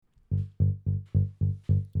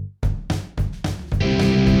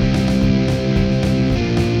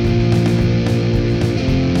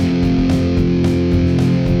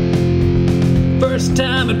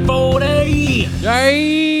time at 40.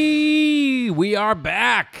 Hey, we are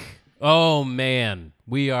back. Oh, man.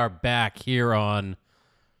 We are back here on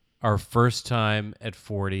our first time at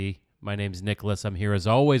 40. My name's Nicholas. I'm here as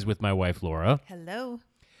always with my wife, Laura. Hello.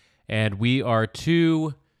 And we are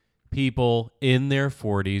two people in their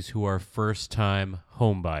 40s who are first-time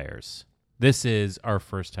home buyers. This is our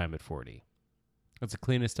first time at 40. That's the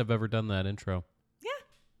cleanest I've ever done that intro.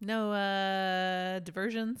 No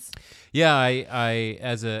diversions. Yeah, I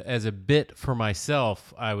as a bit for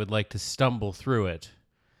myself, I would like to stumble through it.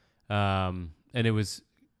 And it was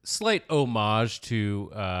slight homage to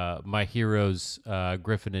my heroes,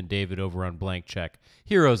 Griffin and David over on Blank Check,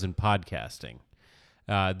 Heroes in Podcasting.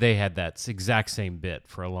 They had that exact same bit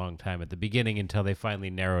for a long time at the beginning until they finally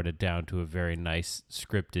narrowed it down to a very nice,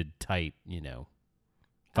 scripted, tight,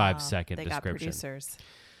 5-second They description. got producers.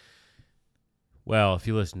 Well, if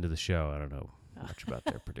you listen to the show, I don't know much about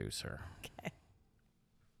their producer. Okay.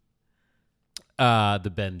 The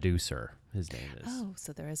Ben Deucer, his name is. Oh,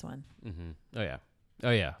 so there is one. Mm-hmm. Oh,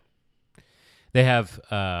 yeah. They have,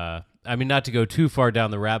 not to go too far down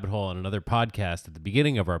the rabbit hole on another podcast at the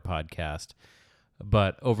beginning of our podcast,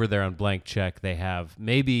 but over there on Blank Check, they have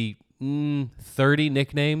maybe 30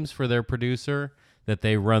 nicknames for their producer that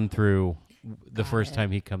they run through the first time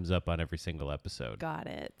he comes up on every single episode. Got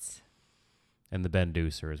it. And the Ben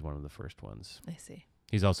Deucer is one of the first ones. I see.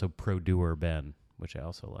 He's also Pro-Doer Ben, which I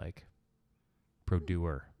also like.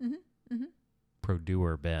 Pro-Doer. Mm-hmm. Mm-hmm.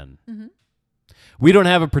 Pro-Doer Ben. Mm-hmm. We don't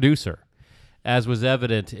have a producer, as was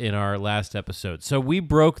evident in our last episode. So we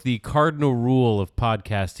broke the cardinal rule of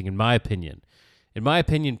podcasting, in my opinion. In my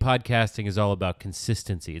opinion, podcasting is all about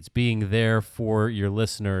consistency. It's being there for your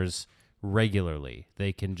listeners regularly.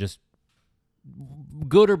 They can just,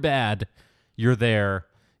 good or bad, you're there.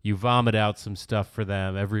 You vomit out some stuff for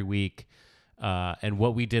them every week. And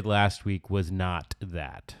what we did last week was not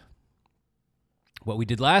that. What we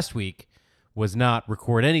did last week was not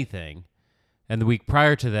record anything. And the week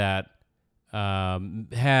prior to that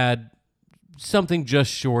had something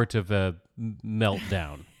just short of a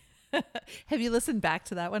meltdown. Have you listened back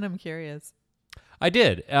to that one? I'm curious. I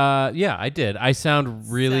did. Yeah, I did. I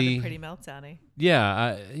sound really... Sounded pretty meltdowny.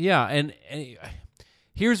 Yeah, yeah. And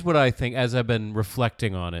here's what I think as I've been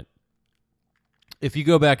reflecting on it. If you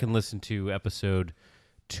go back and listen to episode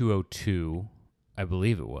 202, I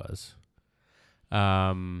believe it was,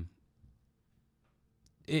 I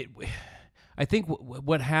think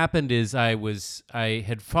what happened is I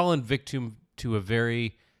had fallen victim to a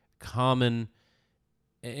very common,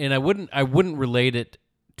 and I wouldn't relate it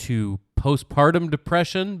to postpartum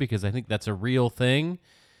depression because I think that's a real thing.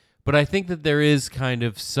 But I think that there is kind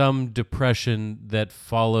of some depression that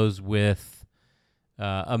follows with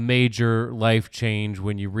a major life change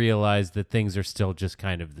when you realize that things are still just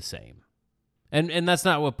kind of the same. And that's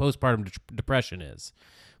not what postpartum depression is.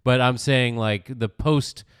 But I'm saying like the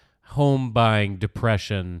post-home buying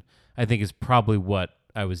depression, I think is probably what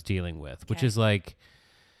I was dealing with, which is like,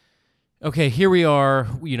 okay, here we are,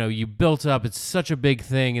 you built up, it's such a big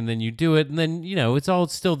thing, and then you do it, and then, it's all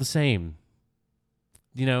still the same.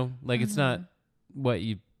 It's not what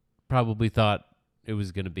you probably thought it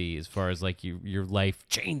was going to be as far as like your life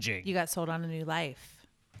changing. You got sold on a new life.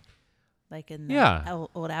 Like in the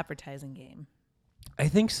old advertising game. I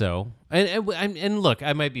think so. And look,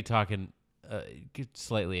 I might be talking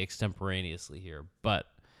slightly extemporaneously here, but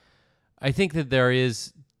I think that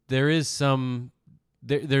there's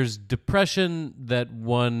depression that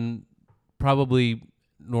one probably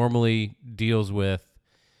normally deals with.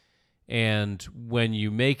 And when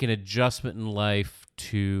you make an adjustment in life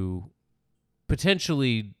to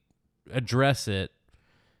potentially address it,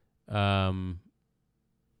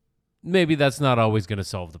 maybe that's not always going to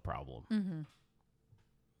solve the problem. Mm-hmm.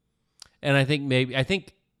 And I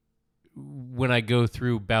think when I go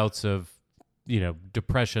through bouts of,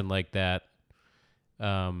 depression like that,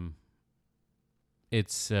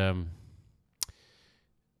 it's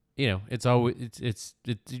it's always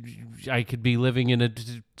I could be living in a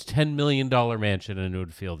 $10 million mansion and it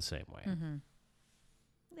would feel the same way. Mm-hmm.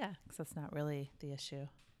 Yeah, because that's not really the issue.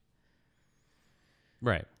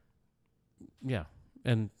 Right. Yeah.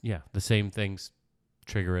 And the same things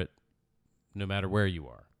trigger it no matter where you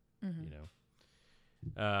are,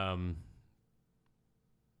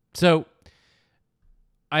 So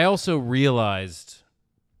I also realized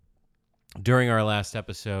during our last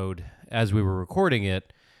episode, as we were recording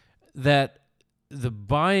it, that the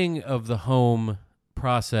buying of the home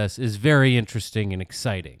process is very interesting and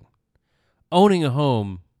exciting. Owning a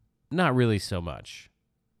home, not really so much.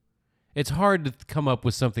 It's hard to come up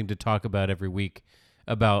with something to talk about every week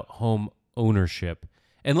about home ownership,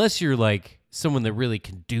 unless you're like someone that really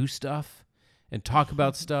can do stuff and talk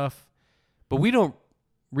about stuff, but we don't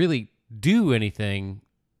really do anything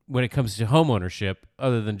when it comes to home ownership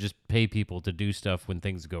other than just pay people to do stuff when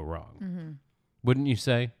things go wrong. Mm-hmm. Wouldn't you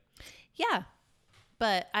say? Yeah.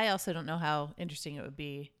 But I also don't know how interesting it would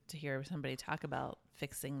be to hear somebody talk about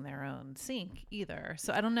fixing their own sink either.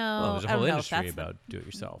 So I don't know. Well, there's a whole industry about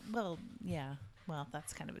do-it-yourself. Well, yeah. Well,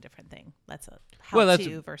 that's kind of a different thing. That's a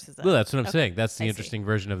how-to versus a... Well, that's what I'm saying. That's the interesting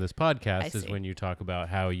version of this podcast is when you talk about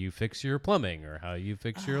how you fix your plumbing or how you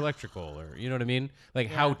fix your electrical or, you know what I mean? Like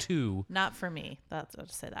how to... Not for me. That's what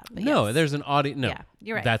to say that. But no, yes. There's an audience. No, yeah,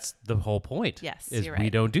 you're right. That's the whole point. Yes, is you're right. we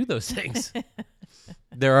don't do those things.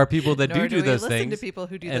 There are people that do those things to people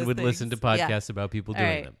who do and those would things. listen to podcasts about people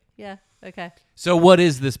doing them. Yeah, okay. So what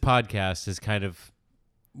is this podcast is kind of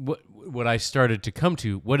what I started to come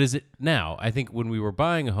to. What is it now? I think when we were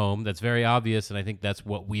buying a home, that's very obvious, and I think that's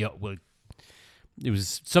what it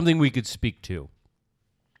was something we could speak to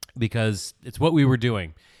because it's what we were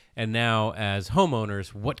doing. And now as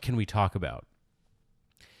homeowners, what can we talk about?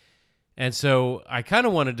 And so I kind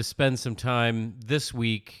of wanted to spend some time this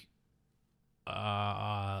week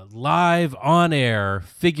live on air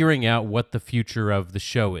figuring out what the future of the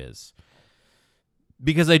show is.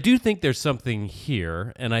 Because I do think there's something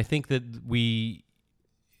here, and I think that we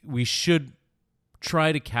should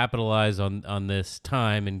try to capitalize on this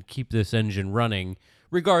time and keep this engine running,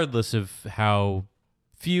 regardless of how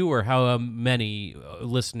few or how many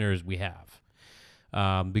listeners we have.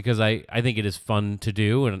 Because I think it is fun to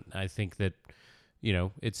do, and I think that,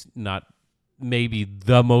 it's not maybe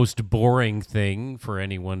the most boring thing for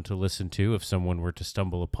anyone to listen to if someone were to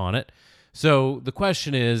stumble upon it. So the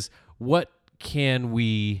question is, how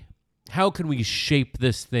can we shape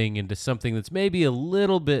this thing into something that's maybe a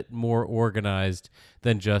little bit more organized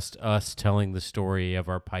than just us telling the story of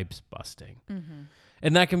our pipes busting? Mm-hmm.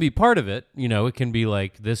 And that can be part of it. It can be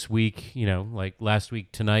like this week, like last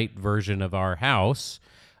week tonight version of our house.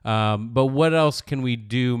 But what else can we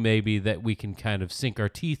do maybe that we can kind of sink our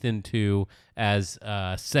teeth into as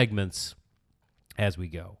segments as we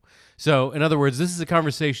go? So in other words, this is a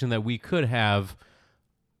conversation that we could have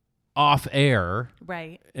off air,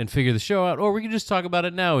 right, and figure the show out, or we can just talk about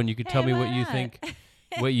it now, and you could tell me what you think.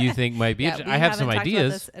 What you think might be interesting. I have some ideas.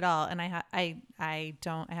 About this at all, and I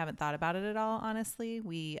haven't thought about it at all. Honestly,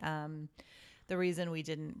 the reason we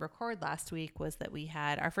didn't record last week was that we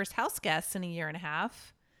had our first house guest in a year and a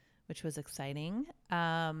half, which was exciting.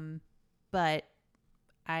 But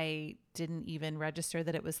I didn't even register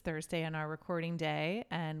that it was Thursday on our recording day,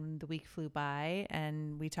 and the week flew by,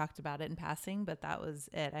 and we talked about it in passing, but that was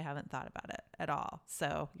it. I haven't thought about it at all.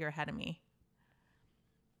 So you're ahead of me.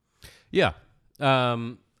 Yeah.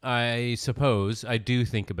 I suppose I do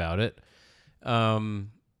think about it. And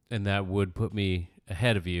that would put me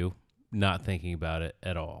ahead of you not thinking about it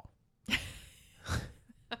at all.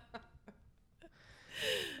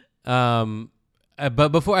 But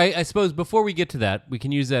before I suppose before we get to that, we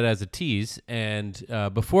can use that as a tease. And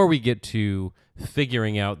before we get to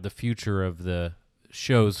figuring out the future of the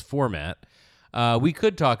show's format, we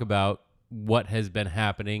could talk about what has been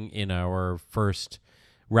happening in our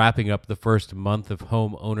wrapping up the first month of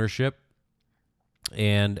home ownership.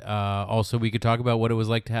 And also we could talk about what it was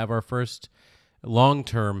like to have our first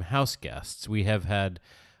long-term house guests. We have had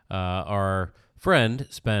our friend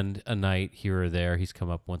spend a night here or there. He's come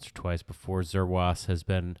up once or twice before. Zerwas has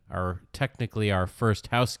been technically our first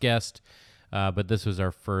house guest, but this was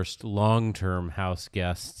our first long-term house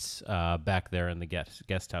guests back there in the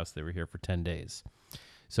guest house. They were here for 10 days.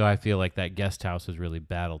 So I feel like that guest house was really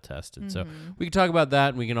battle tested. Mm-hmm. So we can talk about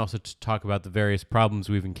that, and we can also talk about the various problems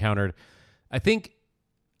we've encountered. I think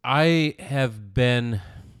I have been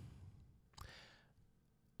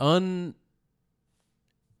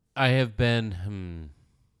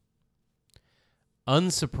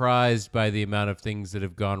unsurprised by the amount of things that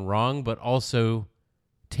have gone wrong, but also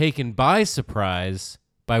taken by surprise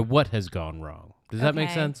by what has gone wrong. Does that make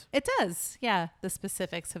sense? It does. Yeah. The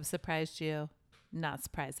specifics have surprised you. Not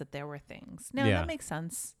surprised that there were things. No, that makes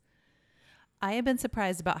sense. I have been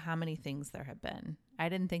surprised about how many things there have been. I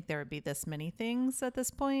didn't think there would be this many things at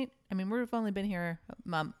this point. I mean, we've only been here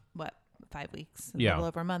 5 weeks, a little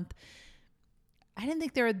over a month. I didn't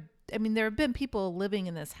think there have been people living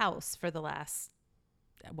in this house for the last,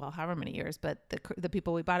 however many years, but the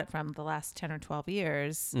people we bought it from the last 10 or 12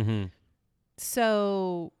 years. Mm-hmm.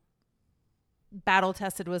 So battle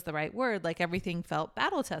tested was the right word. Like everything felt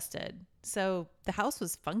battle tested. So the house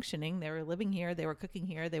was functioning. They were living here. They were cooking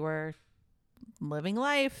here. They were living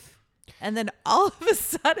life. And then all of a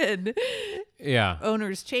sudden, Yeah.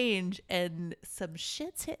 owners change and some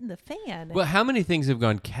shit's hitting the fan. Well, how many things have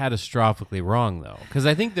gone catastrophically wrong, though? Because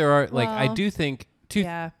I think there are, I Well, do think two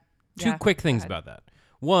Yeah. quick things Go about that.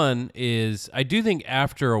 One is I do think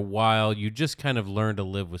after a while, you just kind of learn to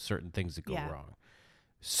live with certain things that go Yeah. wrong.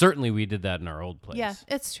 Certainly, we did that in our old place. Yeah,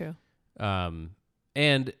 it's true.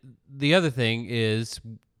 And the other thing is,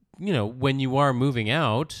 when you are moving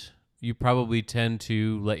out, you probably tend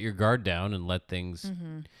to let your guard down and let things.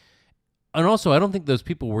 Mm-hmm. And also, I don't think those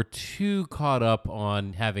people were too caught up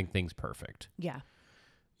on having things perfect. Yeah.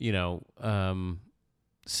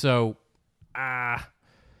 So, I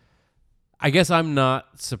guess I'm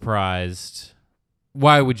not surprised.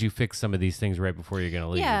 Why would you fix some of these things right before you're going to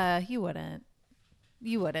leave? Yeah, you wouldn't.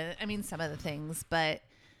 I mean, some of the things, but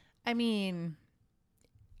I mean,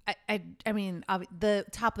 I mean, the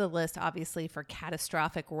top of the list, obviously, for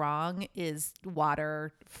catastrophic wrong is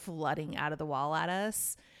water flooding out of the wall at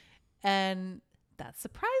us. And that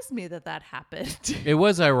surprised me that happened. It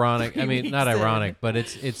was ironic. I 3 mean, not weeks in. ironic, but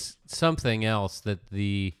it's something else that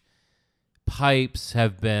the pipes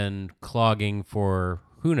have been clogging for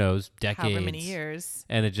who knows, decades. However many years.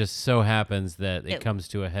 And it just so happens that it comes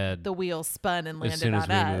to a head. The wheel spun and landed as soon as on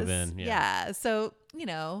we us. move in. Yeah. So,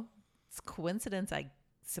 it's coincidence, I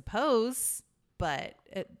suppose, but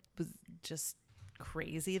it was just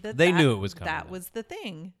crazy that They knew it was coming. That was the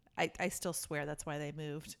thing. I still swear that's why they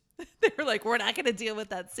moved. They were like, we're not going to deal with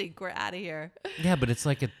that sink. We're out of here. Yeah, but it's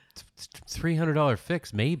like a $300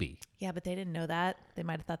 fix, maybe. Yeah, but they didn't know that. They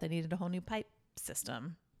might have thought they needed a whole new pipe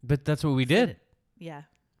system. But that's what we did. Yeah.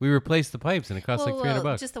 We replaced the pipes, and it cost like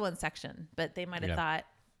 $300. Just the one section, but they might have Yeah. thought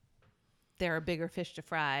there are bigger fish to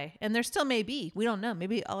fry, and there still may be. We don't know.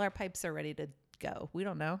 Maybe all our pipes are ready to go. We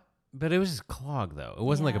don't know. But it was just clogged, though. It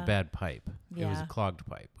wasn't like a Yeah. bad pipe. It was a Yeah. clogged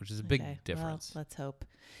pipe, which is a big Okay, difference. Well, let's hope.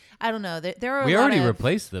 I don't know. There are. We a lot already of,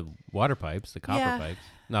 replaced the water pipes, the copper Yeah, pipes.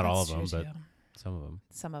 Not all of that's them, true, but too. some of them.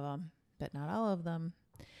 Some of them, but not all of them.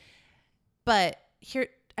 But here,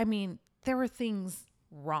 I mean, there were things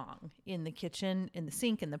wrong in the kitchen, in the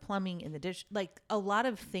sink, in the plumbing, in the dish. Like a lot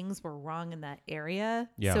of things were wrong in that area.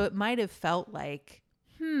 Yeah. So it might have felt like,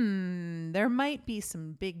 there might be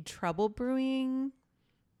some big trouble brewing.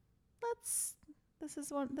 This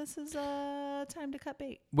is time to cut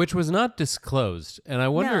bait. Which was not disclosed. And I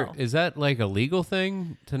wonder, No. is that like a legal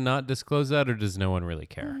thing to not disclose that, or does no one really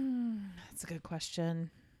care? That's a good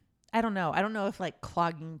question. I don't know. I don't know if like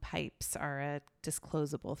clogging pipes are a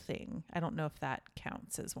disclosable thing. I don't know if that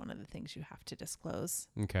counts as one of the things you have to disclose.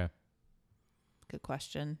 Okay. Good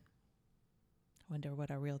question. I wonder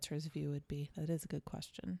what our realtor's view would be. That is a good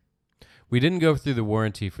question. We didn't go through the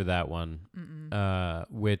warranty for that one,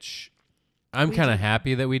 which I'm We kind of did.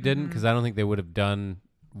 happy that we didn't, Mhm. because I don't think they would have done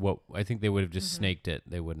what I think they would have just snaked it.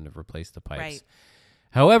 They wouldn't have replaced the pipes. Right.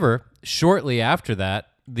 However, shortly after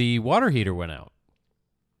that, the water heater went out.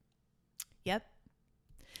 Yep.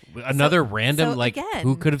 Another random, so like, again-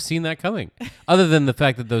 who could have seen that coming? Other than the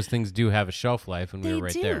fact that those things do have a shelf life, and we They were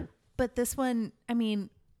right do. there. But this one, I mean,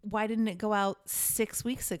 why didn't it go out 6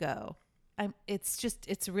 weeks ago?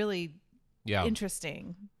 It's really Yeah.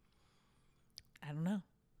 interesting. I don't know.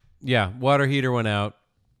 Yeah, water heater went out.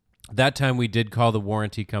 That time we did call the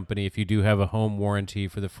warranty company. If you do have a home warranty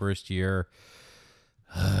for the first year,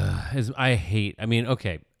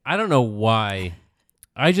 okay, I don't know why.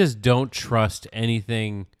 I just don't trust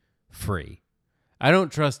anything free. I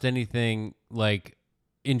don't trust anything like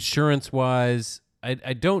insurance-wise.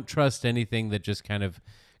 I don't trust anything that just kind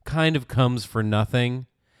of comes for nothing.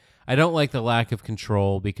 I don't like the lack of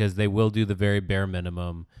control, because they will do the very bare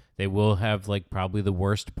minimum. They will have like probably the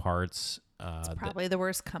worst parts. Probably the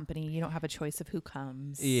worst company. You don't have a choice of who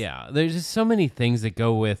comes. Yeah, there's just so many things that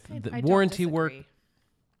go with the I don't warranty work disagree.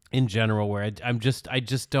 in general, where I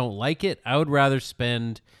just don't like it. I would rather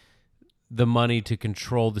spend the money to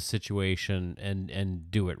control the situation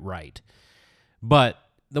and do it right. But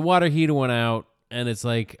the water heater went out, and it's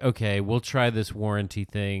like, okay, we'll try this warranty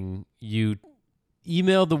thing. You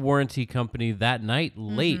emailed the warranty company that night,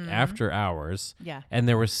 late after hours. Yeah. And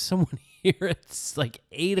there was someone here at like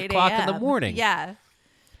 8 o'clock in the 8 morning. Yeah.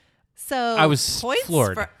 So I was points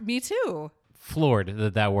floored. For, me too. Floored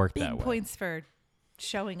that worked Big that way. points for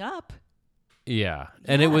showing up. Yeah.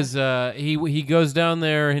 And it Yeah. was he goes down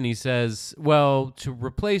there and he says, well, to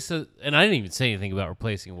replace and I didn't even say anything about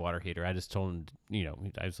replacing a water heater. I just told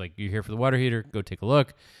him, I was like, you're here for the water heater, go take a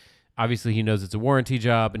look. Obviously he knows it's a warranty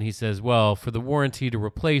job, and he says, well, for the warranty to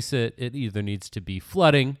replace it, it either needs to be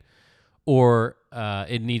flooding, or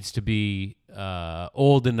it needs to be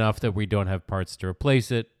old enough that we don't have parts to replace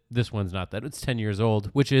it. This one's not that. It's 10 years old,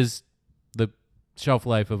 which is the shelf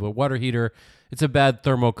life of a water heater. It's a bad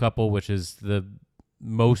thermocouple, which is the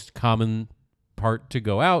most common part to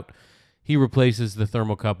go out. He replaces the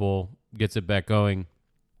thermocouple, gets it going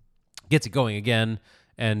again,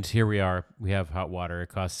 and here we are. We have hot water. It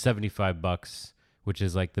costs $75, which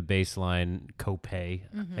is like the baseline copay,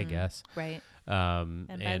 I guess. Right. And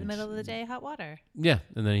by the middle of the day, hot water. Yeah,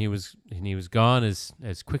 and then he was gone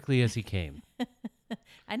as quickly as he came.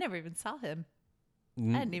 I never even saw him.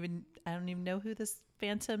 I don't even know who this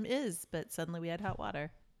phantom is, but suddenly we had hot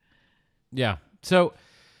water. Yeah. So,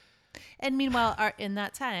 and meanwhile, in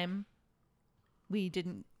that time, we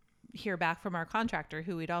didn't hear back from our contractor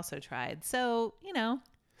who we'd also tried. So,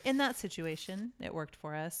 in that situation, it worked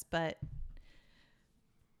for us, but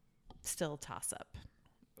still toss up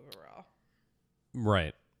overall.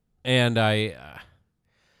 Right. And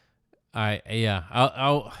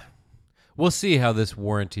we'll see how this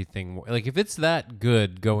warranty thing, like if it's that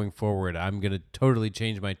good going forward, I'm going to totally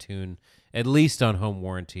change my tune, at least on home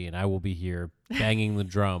warranty, and I will be here banging the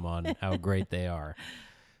drum on how great they are.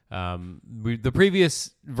 The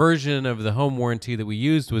previous version of the home warranty that we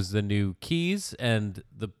used was the new keys, and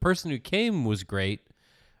the person who came was great,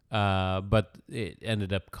 but it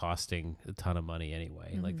ended up costing a ton of money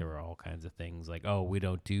anyway. Like there were all kinds of things like, oh, we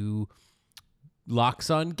don't do locks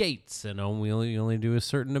on gates, and we only do a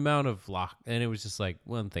certain amount of lock, and it was just like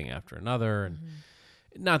one thing after another. And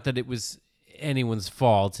not that it was anyone's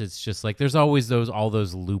fault, it's just like there's always all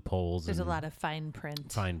those loopholes. There's a lot of fine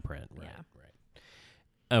print. Right.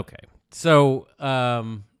 Okay. So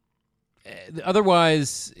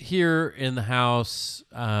otherwise here in the house,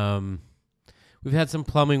 we've had some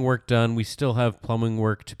plumbing work done. We still have plumbing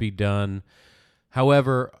work to be done.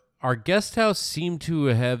 However, our guest house seemed to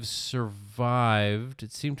have survived.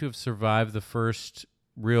 It seemed to have survived the first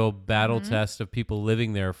real battle test of people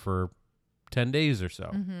living there for 10 days or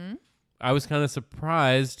so. I was kind of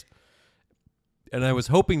surprised, and I was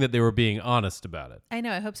hoping that they were being honest about it. I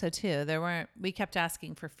know. I hope so, too. We kept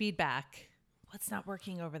asking for feedback. What's not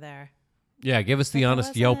working over there? Yeah, give us the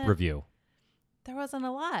honest Yelp review. There wasn't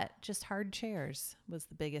a lot. Just hard chairs was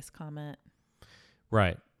the biggest comment.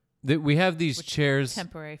 Right. We have these chairs.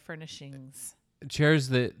 Temporary furnishings. Chairs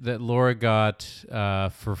that Laura got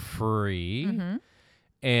for free.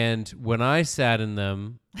 And when I sat in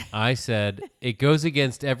them, I said, it goes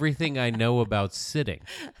against everything I know about sitting.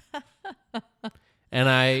 And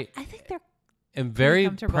I think they're am very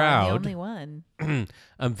proud. I'm the only one.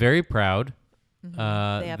 I'm very proud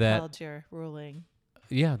they upheld your ruling.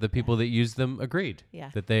 Yeah, the people that use them agreed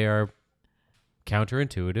that they are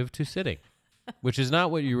counterintuitive to sitting, which is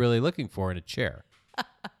not what you're really looking for in a chair.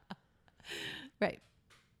 Right.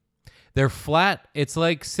 They're flat. It's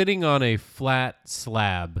like sitting on a flat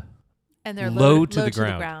slab. And they're low to the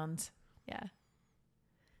ground. ground. Yeah.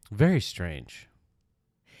 Very strange.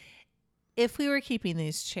 If we were keeping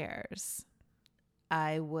these chairs,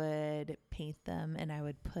 I would paint them and I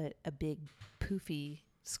would put a big poofy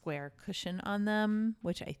square cushion on them,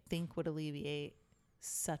 which I think would alleviate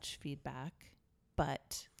such feedback,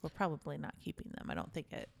 but we're probably not keeping them. I don't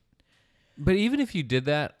think it. But even if you did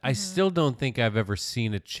that, I still don't think I've ever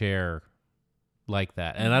seen a chair like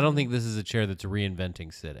that. And I don't think this is a chair that's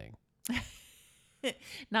reinventing sitting.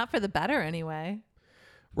 Not for the better anyway.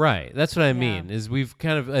 Right. That's what I mean, is we've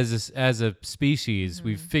kind of, as a species,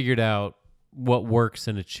 we've figured out what works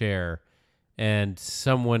in a chair. And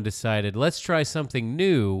someone decided, let's try something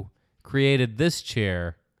new, created this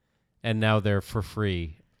chair, and now they're for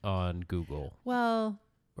free on Google. Well,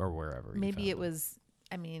 or wherever. Maybe it was,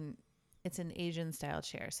 it's an Asian style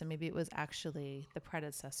chair. So maybe it was actually the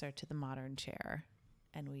predecessor to the modern chair.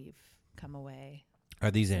 And we've come away.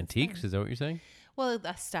 Are these antiques? Is that what you're saying? Well,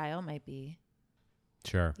 the style might be.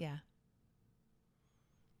 Sure. Yeah.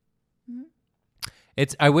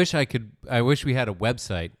 I wish we had a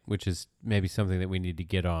website, which is maybe something that we need to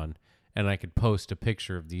get on, and I could post a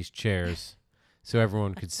picture of these chairs so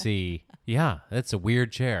everyone could see, yeah, that's a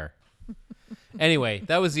weird chair. Anyway,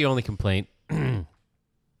 that was the only complaint.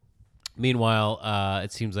 Meanwhile,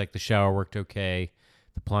 it seems like the shower worked okay.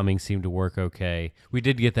 The plumbing seemed to work okay. We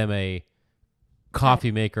did get them a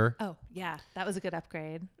coffee maker. Oh, yeah. That was a good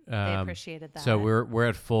upgrade. They appreciated that. So we're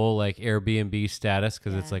at full like Airbnb status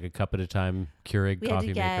because it's like a cup at a time Keurig coffee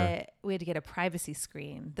maker. We had to get a privacy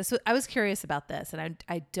screen. I was curious about this, and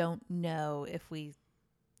I don't know if we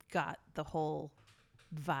got the whole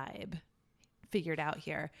vibe figured out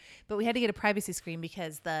here. But we had to get a privacy screen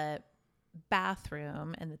because the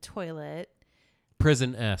bathroom and the toilet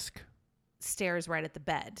prison-esque stares right at the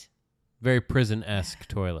bed. Very prison-esque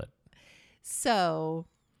toilet. So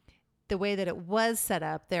the way that it was set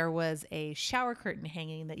up, there was a shower curtain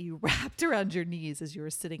hanging that you wrapped around your knees as you were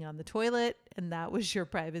sitting on the toilet, and that was your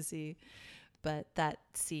privacy. But that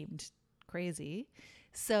seemed crazy.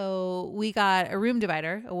 So we got a room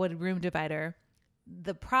divider, a wood room divider.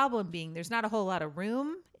 The problem being there's not a whole lot of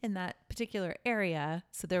room in that particular area.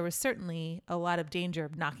 So there was certainly a lot of danger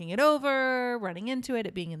of knocking it over, running into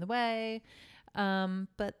it being in the way.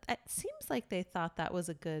 But it seems like they thought that was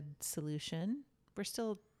a good solution. We're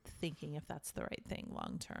still thinking if that's the right thing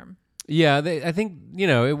long term. Yeah, I think,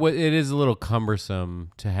 it is a little cumbersome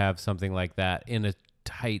to have something like that in a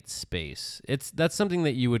tight space. That's something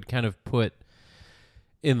that you would kind of put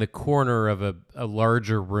in the corner of a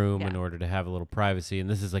larger room in order to have a little privacy. And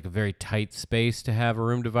this is like a very tight space to have a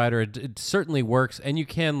room divider. It certainly works. And you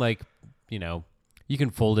can you can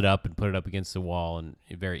fold it up and put it up against the wall and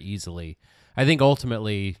very easily. I think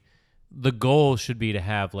ultimately the goal should be to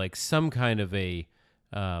have like some kind of a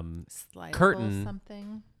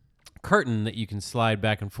curtain that you can slide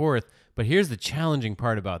back and forth. But here's the challenging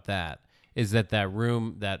part about that is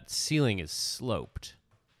that ceiling is sloped.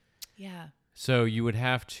 Yeah. So you would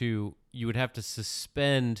have to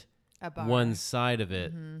suspend one side of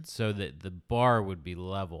it so that the bar would be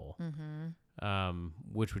level,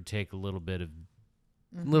 which would take a little bit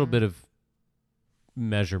of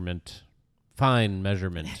measurement, fine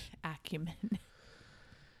measurement, acumen,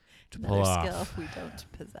 to pull off. Skill we don't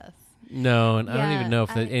possess. No, and I don't even know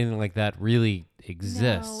if anything like that really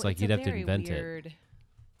exists. No, like you'd have to invent weird, it.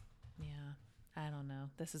 Yeah, I don't know.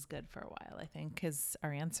 This is good for a while, I think, is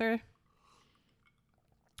our answer.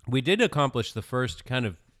 We did accomplish the first kind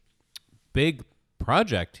of big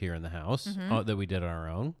project here in the house that we did on our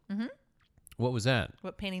own. Mm-hmm. What was that?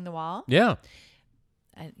 What, painting the wall? Yeah.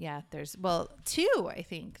 There's two, I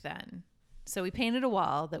think, then. So we painted a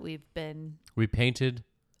wall that we painted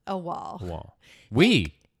a wall.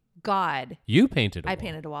 God. You painted a wall. I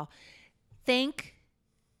painted a wall. Thank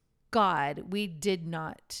God we did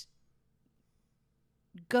not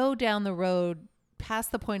go down the road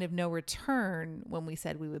past the point of no return when we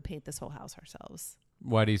said we would paint this whole house ourselves.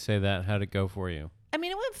 Why do you say that? How'd it go for you? I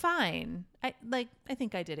mean, it went fine. I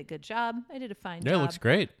think I did a good job. I did a fine job. Yeah, it looks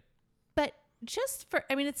great. But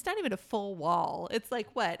it's not even a full wall. It's like,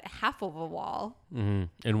 what, half of a wall?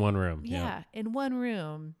 Mm-hmm. In one room. Yeah, in one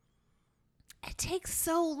room. It takes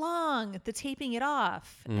so long, the taping it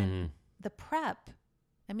off and the prep.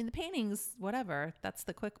 I mean, the paintings, whatever, that's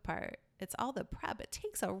the quick part. It's all the prep. It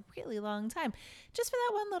takes a really long time just for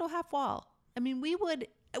that one little half wall. I mean, we would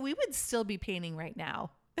still be painting right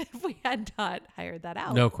now if we had not hired that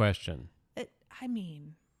out. No question.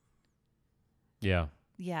 Yeah.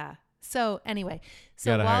 Yeah. So anyway,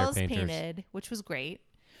 walls painted, which was great.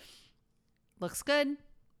 Looks good.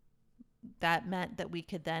 That meant that we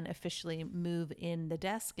could then officially move in the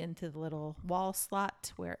desk into the little wall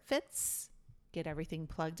slot where it fits. Get everything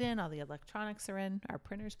plugged in. All the electronics are in. Our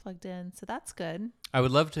printer's plugged in. So that's good. I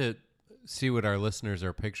would love to see what our listeners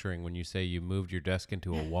are picturing when you say you moved your desk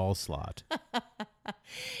into a wall slot. Yeah,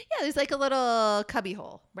 there's like a little cubby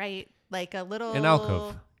hole, right? Like a little... An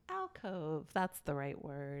alcove. Alcove. That's the right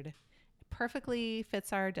word. It perfectly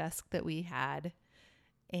fits our desk that we had.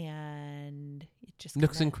 And it just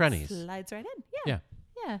nooks and crannies. Slides right in. Yeah.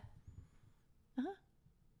 Uh-huh.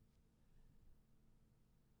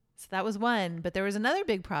 So that was one, but there was another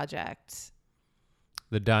big project.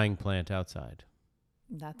 The dying plant outside.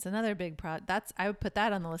 That's another big project. I would put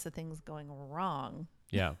that on the list of things going wrong.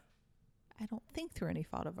 Yeah. I don't think through any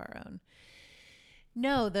fault of our own.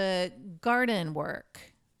 No, the garden work.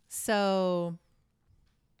 So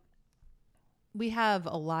we have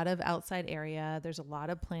a lot of outside area. There's a lot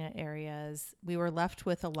of plant areas. We were left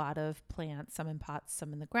with a lot of plants, some in pots,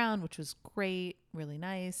 some in the ground, which was great, really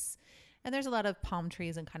nice. And there's a lot of palm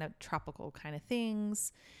trees and kind of tropical kind of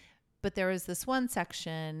things. But there was this one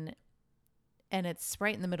section, and it's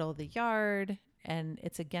right in the middle of the yard, and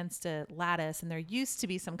it's against a lattice. And there used to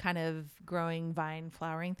be some kind of growing vine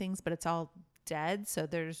flowering things, but it's all dead. So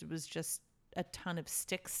was just a ton of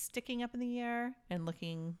sticks sticking up in the air and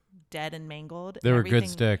looking dead and mangled. They were good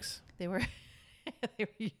sticks. They were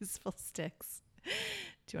useful sticks.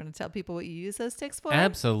 Do you want to tell people what you use those sticks for?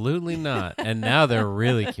 Absolutely not. And now they're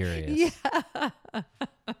really curious. Yeah.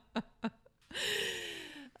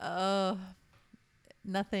 Oh,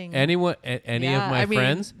 nothing. Any of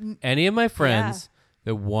my friends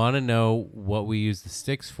that want to know what we use the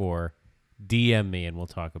sticks for, DM me and we'll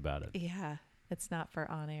talk about it. Yeah, it's not for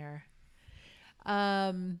on air.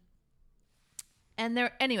 And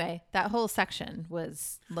that whole section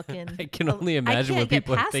was looking. I can only imagine what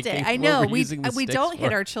people are thinking. I know we don't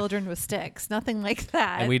hit our children with sticks, nothing like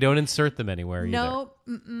that, and we don't insert them anywhere either. No,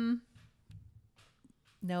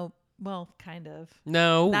 No, well, kind of.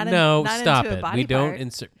 No, Not stop into a it. body We don't part.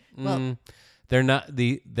 insert. Well-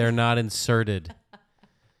 They're not inserted.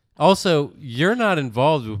 Also, you're not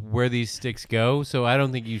involved with where these sticks go, so I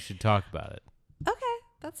don't think you should talk about it. Okay,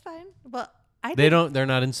 that's fine. Well, They're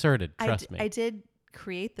not inserted. Trust me. I did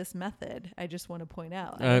create this method. I just want to point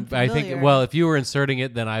out. I think. Well, if you were inserting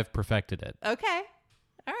it, then I've perfected it. Okay.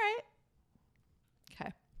 All right.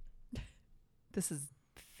 Okay. This is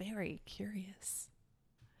very curious.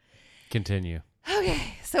 Continue.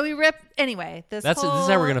 Okay, so we ripped anyway. This is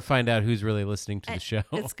how we're gonna find out who's really listening to the show.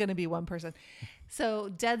 It's gonna be one person. So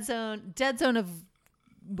dead zone of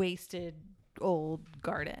wasted old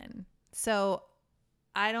garden. So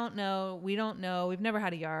I don't know. We don't know. We've never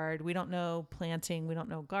had a yard. We don't know planting. We don't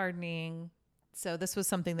know gardening. So this was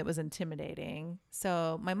something that was intimidating.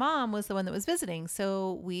 So my mom was the one that was visiting.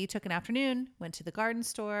 So we took an afternoon, went to the garden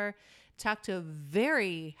store, talked to a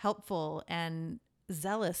very helpful and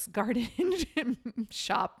zealous garden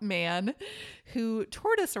shop man who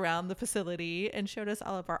toured us around the facility and showed us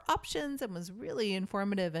all of our options and was really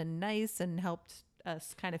informative and nice and helped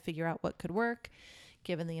us kind of figure out what could work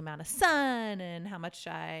given the amount of sun and how much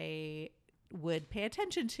I would pay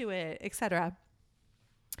attention to it, etc.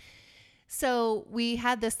 So we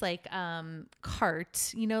had this like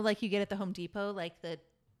cart, like you get at the Home Depot, like the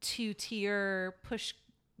 2-tier push,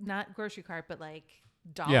 not grocery cart, but like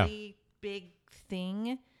dolly big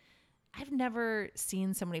thing. I've never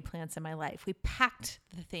seen so many plants in my life. We packed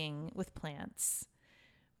the thing with plants.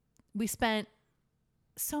 We spent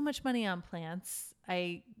so much money on plants.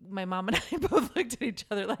 My mom and I both looked at each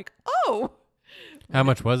other like, oh. How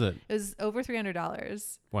much was it? It was over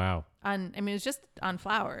 $300. Wow. It was just on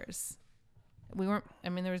flowers. There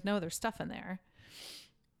was no other stuff in there.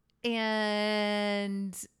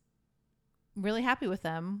 And really happy with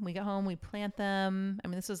them. We got home, we plant them.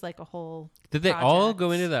 This was like a whole Did they project. all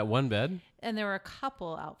go into that one bed? And there were a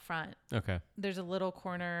couple out front. Okay. There's a little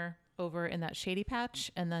corner over in that shady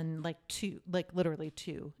patch and then literally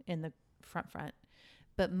two in the front.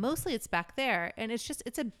 But mostly it's back there and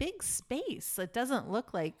it's a big space. It doesn't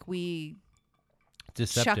look like we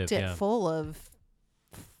chucked it full of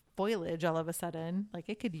foliage all of a sudden. Like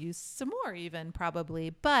it could use some more even probably,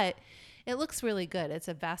 but it looks really good. It's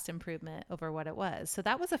a vast improvement over what it was. So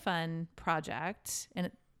that was a fun project and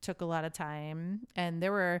it took a lot of time and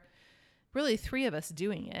there were really 3 of us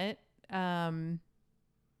doing it. And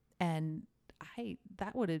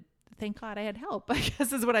thank God I had help, I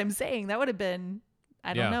guess is what I'm saying. That would have been,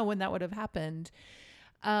 I don't know when that would have happened.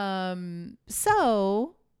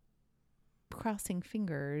 So crossing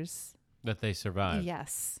fingers that they survived.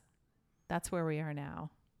 Yes. That's where we are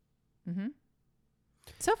now. Mm-hmm.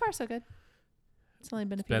 So far, so good. It's only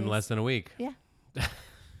been a few days. Less than a week. Yeah.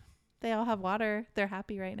 They all have water. They're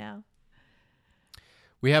happy right now.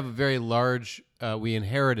 We have a very large, we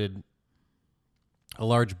inherited a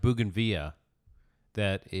large bougainvillea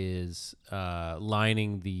that is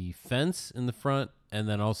lining the fence in the front. And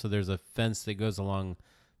then also there's a fence that goes along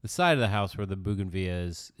the side of the house where the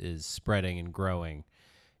bougainvillea is spreading and growing.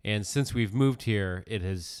 And since we've moved here, it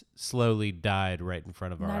has slowly died right in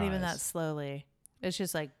front of our eyes. Not even that slowly. It's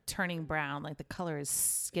just like turning brown. Like the color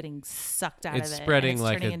is getting sucked out of it. It's spreading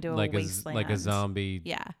like into a wasteland. like a zombie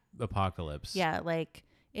apocalypse. Yeah, like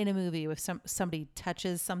in a movie with somebody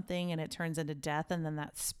touches something and it turns into death and then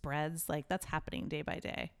that spreads. Like that's happening day by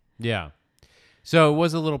day. Yeah. So it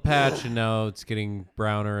was a little patch and now it's getting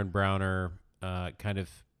browner and browner kind of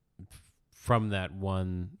from that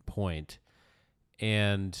one point.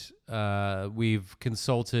 And we've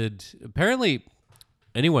consulted, apparently,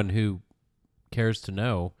 anyone who cares to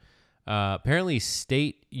know, apparently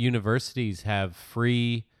state universities have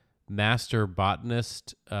free master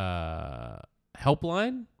botanist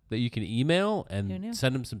helpline that you can email and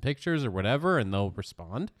send them some pictures or whatever, and they'll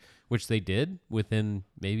respond, which they did within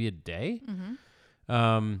maybe a day.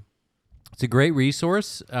 Mm-hmm. It's a great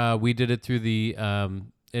resource. We did it through it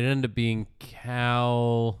ended up being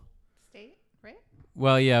Cal...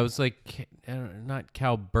 Well, yeah, it was like not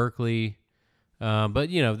Cal Berkeley, but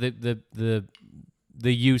the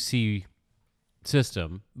UC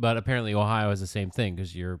system. But apparently Ohio has the same thing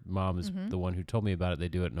because your mom is the one who told me about it. They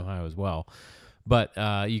do it in Ohio as well. But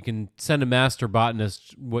you can send a master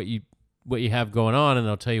botanist what you have going on, and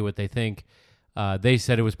they'll tell you what they think. They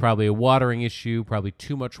said it was probably a watering issue, probably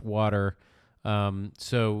too much water.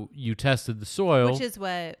 So you tested the soil, which is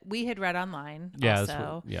what we had read online. Yeah,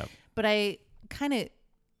 also. Yeah. But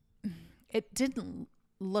it didn't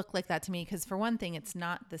look like that to me because for one thing, it's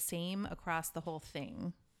not the same across the whole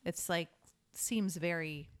thing. It's like seems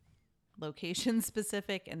very location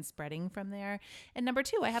specific and spreading from there. And number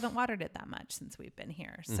two, I haven't watered it that much since we've been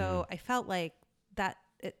here. So I felt like that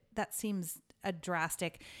seems a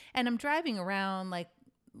drastic, and I'm driving around, like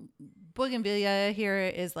bougainvillea here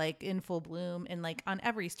is like in full bloom, and like on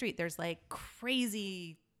every street there's like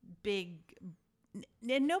crazy big,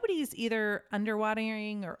 and nobody's either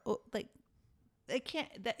underwatering or like it can't,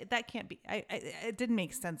 that can't be, it didn't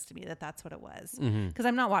make sense to me that that's what it was, because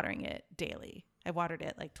I'm not watering it daily. I watered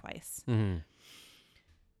it like twice.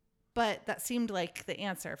 But that seemed like the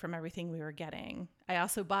answer from everything we were getting. I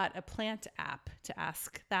also bought a plant app to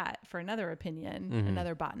ask that for another opinion,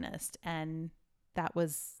 another botanist. And that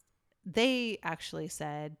was, they actually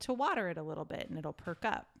said to water it a little bit and it'll perk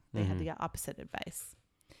up. They had the opposite advice.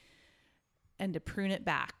 And to prune it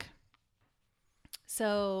back.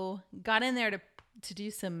 So got in there to do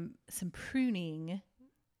some pruning,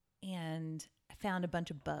 and I found a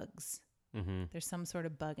bunch of bugs. There's some sort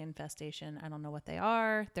of bug infestation. I don't know what they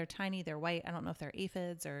are. They're tiny. They're white. I don't know if they're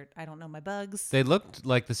aphids, or I don't know my bugs. They looked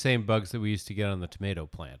like the same bugs that we used to get on the tomato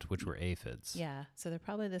plant, which were aphids. Yeah, so they're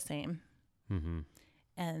probably the same.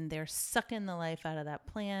 And they're sucking the life out of that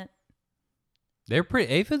plant.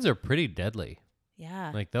 Aphids are pretty deadly.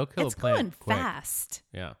 Yeah. Like they'll kill it's a plant going quick. fast.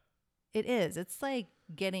 Yeah. It is. It's like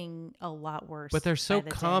getting a lot worse. But they're so by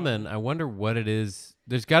the common. day. I wonder what it is.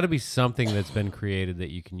 There's got to be something that's been created that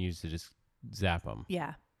you can use to just zap them.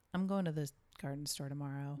 Yeah. I'm going to the garden store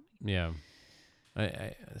tomorrow. Yeah.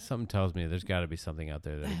 I something tells me there's got to be something out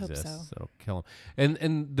there that I hope exists so. that'll kill them.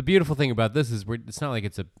 And the beautiful thing about this is it's not like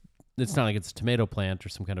it's a tomato plant or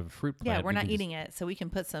some kind of a fruit plant. Yeah, we're not eating it, so we can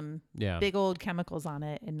put some big old chemicals on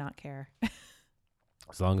it and not care.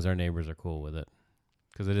 As long as our neighbors are cool with it.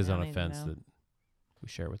 Because it is I on don't a even fence know. that we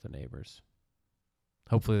share with the neighbors.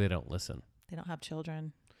 Hopefully they don't listen. They don't have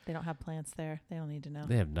children. They don't have plants there. They don't need to know.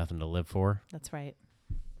 They have nothing to live for. That's right.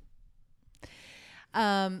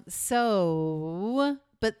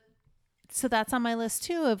 So that's on my list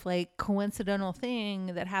too, of like coincidental thing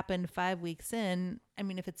that happened 5 weeks in. I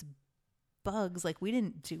mean, if it's bugs, like we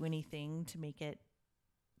didn't do anything to make it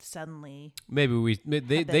suddenly. Maybe they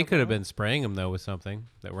could have habitable. been spraying them though with something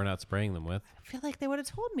that we're not spraying them with. I feel like they would have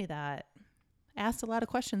told me that. I asked a lot of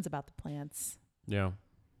questions about the plants. Yeah.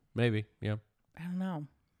 Maybe. Yeah. I don't know.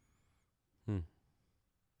 Hmm.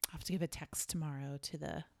 I'll have to give a text tomorrow to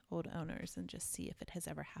the old owners and just see if it has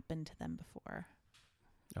ever happened to them before.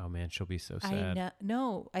 Oh man, she'll be so sad.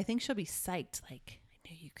 No, I think she'll be psyched. Like, I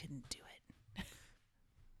knew you couldn't do it.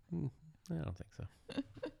 I don't think so.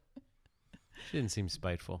 She didn't seem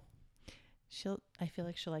spiteful. I feel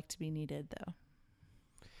like she'll like to be needed though.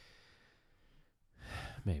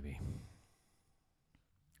 Maybe.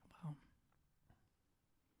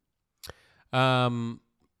 Wow.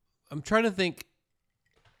 I'm trying to think.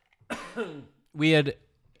 We had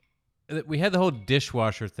the whole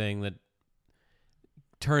dishwasher thing that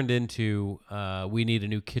turned into we need a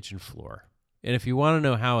new kitchen floor. And if you want to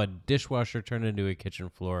know how a dishwasher turned into a kitchen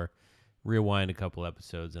floor, rewind a couple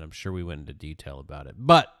episodes, and I'm sure we went into detail about it.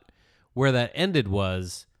 But where that ended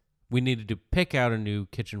was we needed to pick out a new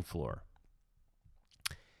kitchen floor.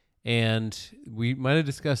 And we might have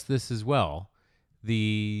discussed this as well.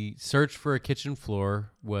 The search for a kitchen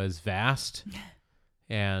floor was vast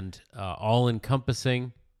and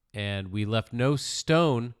all-encompassing, and we left no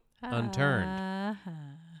stone unturned.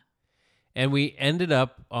 And we ended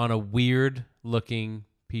up on a weird-looking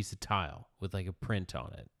piece of tile with like a print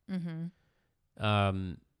on it.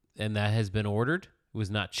 And that has been ordered. It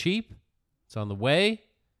was not cheap. It's on the way.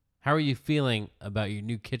 How are you feeling about your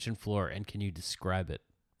new kitchen floor, and can you describe it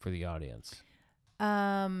for the audience? All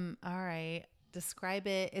right. Describe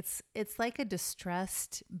it. It's like a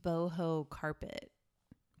distressed boho carpet,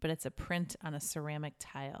 but it's a print on a ceramic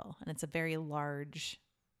tile, and it's a very large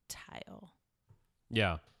tile.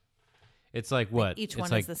 Yeah. It's like what? Like each it's one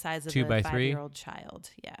like is the size of 2 a by 3? 5-year-old child.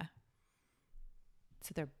 Yeah.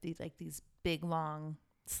 So they're like these big long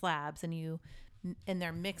slabs, and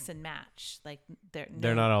they're mix and match. Like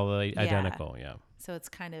They're not all identical. Yeah. So it's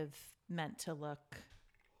kind of meant to look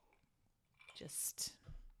just.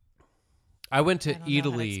 I went to I don't know how to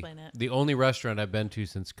Italy. explain it. The only restaurant I've been to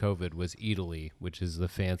since COVID was Italy, which is the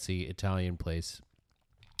fancy Italian place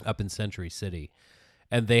up in Century City.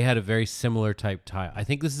 And they had a very similar type tile. I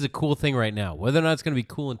think this is a cool thing right now. Whether or not it's going to be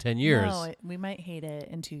cool in 10 years, No, we might hate it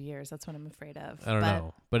in 2 years. That's what I'm afraid of. I don't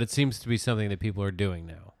know. But it seems to be something that people are doing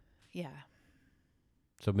now. Yeah.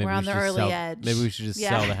 So maybe We're on the early edge. Maybe we should just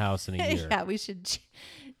sell the house in a year. Yeah, we should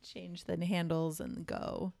change the handles and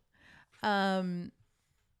go.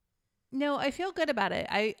 No, I feel good about it.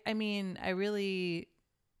 I mean,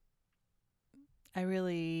 I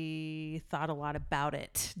really thought a lot about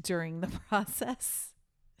it during the process.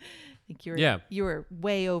 I think you were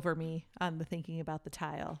way over me on the thinking about the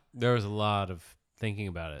tile. There was a lot of thinking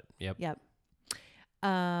about it. Yep.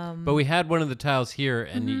 But we had one of the tiles here,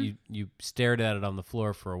 and you stared at it on the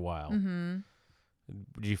floor for a while. Mm-hmm.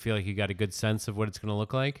 Did you feel like you got a good sense of what it's going to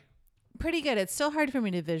look like? Pretty good. It's still hard for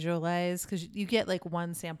me to visualize because you get like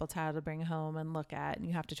one sample tile to bring home and look at, and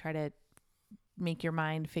you have to try to make your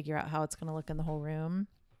mind figure out how it's going to look in the whole room.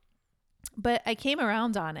 But I came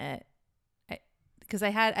around on it because I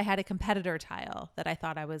had a competitor tile that I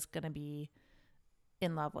thought I was going to be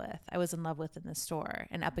in love with. I was in love with in the store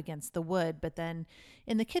and up against the wood, but then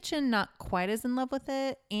in the kitchen, not quite as in love with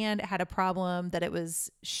it. And it had a problem that it was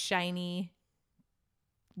shiny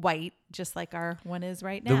white, just like our one is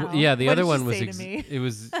right now. The other one was it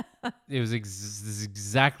was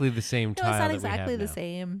exactly the same tile. No, it's not that exactly we have the now.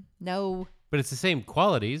 same. No, but it's the same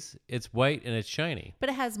qualities. It's white and it's shiny. But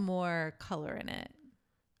it has more color in it.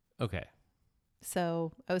 Okay.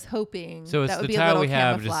 So I was hoping so it's that would the be tile a little we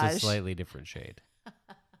have, camouflage. just a slightly different shade.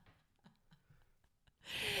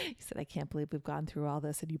 You said, I can't believe we've gone through all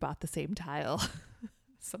this and you bought the same tile.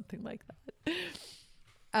 Something like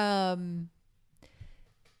that.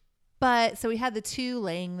 But so we had the two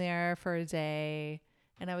laying there for a day,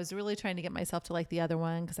 and I was really trying to get myself to like the other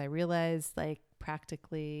one because I realized like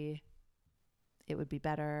practically it would be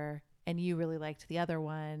better, and you really liked the other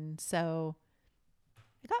one. So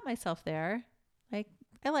I got myself there. Like,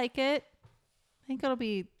 I like it. I think it'll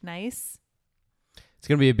be nice. It's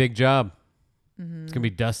going to be a big job. Mm-hmm. It's going to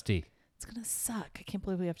be dusty. It's going to suck. I can't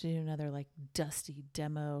believe we have to do another like dusty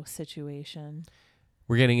demo situation.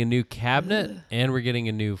 We're getting a new cabinet and we're getting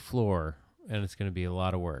a new floor, and it's going to be a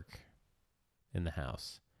lot of work in the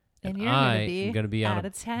house. And you're going to be on out a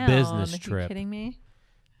of town. business Are trip. you kidding me?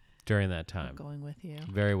 During that time. I'm going with you.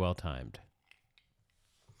 Very well timed.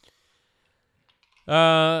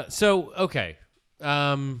 Okay.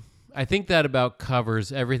 I think that about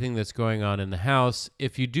covers everything that's going on in the house.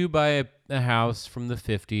 If you do buy a house from the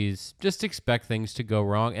 50s, just expect things to go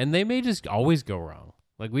wrong, and they may just always go wrong.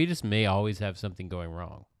 Like, we just may always have something going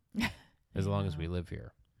wrong as long as we live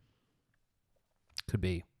here. Could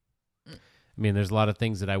be. I mean, there's a lot of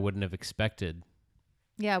things that I wouldn't have expected.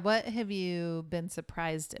 Yeah, what have you been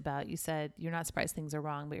surprised about? You said you're not surprised things are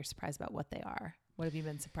wrong, but you're surprised about what they are. What have you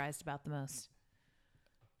been surprised about the most?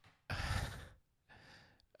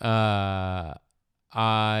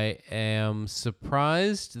 I am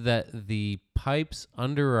surprised that the pipes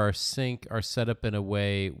under our sink are set up in a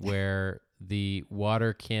way where the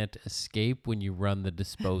water can't escape when you run the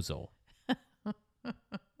disposal.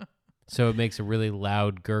 So it makes a really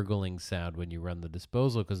loud gurgling sound when you run the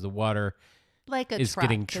disposal because the water is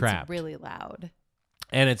getting trapped. It's really loud.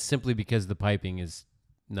 And it's simply because the piping is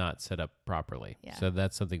not set up properly. Yeah. So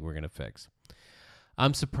that's something we're going to fix.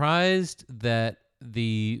 I'm surprised that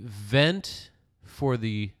the vent for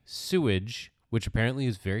the sewage, which apparently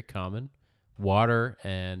is very common, water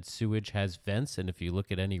and sewage has vents, and if you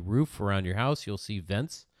look at any roof around your house, you'll see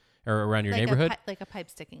vents, or around your neighborhood. Like a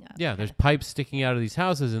pipe sticking up. Yeah, there's pipes sticking out of these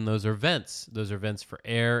houses, and those are vents. Those are vents for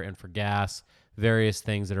air and for gas, various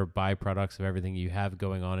things that are byproducts of everything you have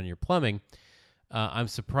going on in your plumbing. I'm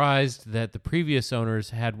surprised that the previous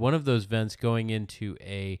owners had one of those vents going into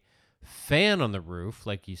a fan on the roof,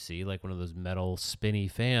 like you see, like one of those metal spinny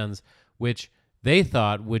fans, which they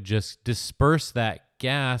thought would just disperse that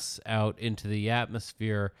gas out into the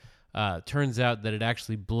atmosphere. Turns out that it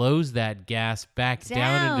actually blows that gas back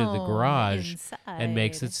down into the garage and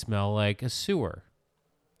makes it smell like a sewer.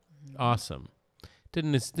 Awesome.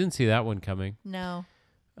 Didn't see that one coming. No.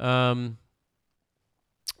 What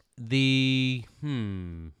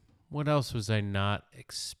else was I not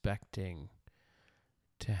expecting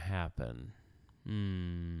to happen?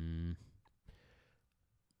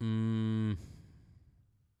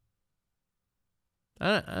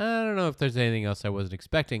 I don't know if there's anything else I wasn't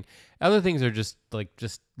expecting. Other things are just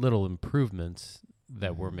little improvements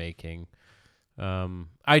that we're making.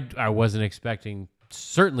 I wasn't expecting,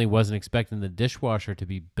 certainly wasn't expecting the dishwasher to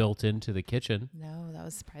be built into the kitchen. No, that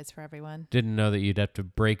was a surprise for everyone. Didn't know that you'd have to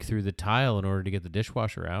break through the tile in order to get the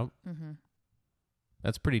dishwasher out. Mm-hmm.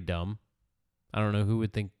 That's pretty dumb. I don't know who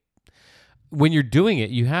would think. When you're doing it,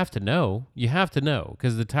 you have to know. You have to know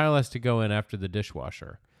because the tile has to go in after the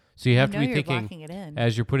dishwasher. So you have to be thinking it in.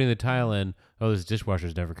 As you're putting the tile in, oh, this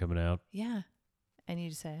dishwasher's never coming out. Yeah. And you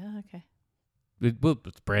just say, oh, okay. It's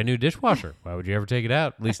a brand new dishwasher. Why would you ever take it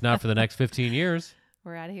out? At least not for the next 15 years.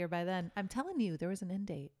 We're out of here by then. I'm telling you, there was an end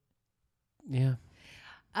date. Yeah.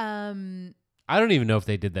 I don't even know if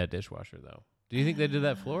they did that dishwasher, though. Do you think they did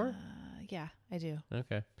that floor? Yeah, I do.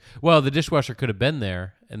 Okay. Well, the dishwasher could have been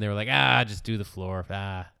there, and they were like, just do the floor.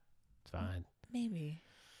 It's fine. Maybe.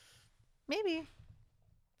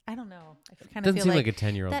 I don't know. I kind of Doesn't feel seem like a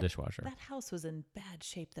 10-year-old dishwasher. That house was in bad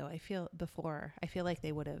shape, though. I feel like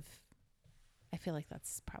they would have. I feel like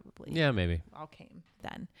that's probably Maybe all came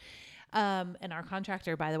then. And our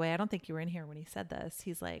contractor, by the way, I don't think you were in here when he said this.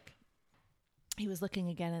 He's like, he was looking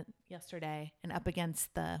again at yesterday and up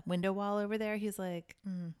against the window wall over there. He's like,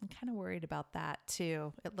 I'm kind of worried about that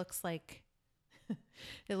too. It looks like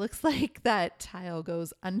that tile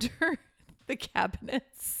goes under the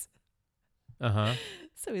cabinets.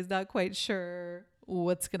 So he's not quite sure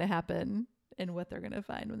what's going to happen and what they're going to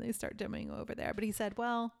find when they start dimming over there. But he said,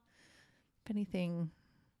 well, if anything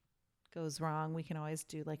goes wrong, we can always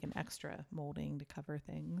do like an extra molding to cover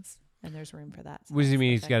things, and there's room for that. So what does he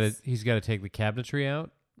mean? He's got to take the cabinetry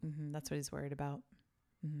out. That's what he's worried about.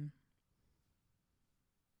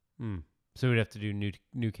 So we'd have to do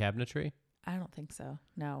new cabinetry. I don't think so.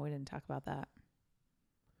 No, we didn't talk about that.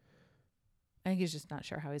 I think he's just not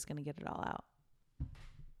sure how he's going to get it all out.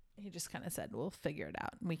 He just kind of said, we'll figure it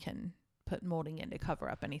out. We can put molding in to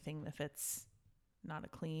cover up anything if it's not a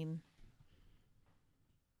clean.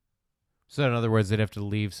 So in other words, they'd have to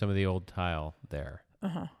leave some of the old tile there.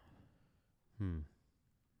 I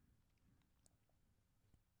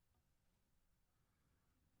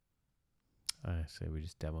say we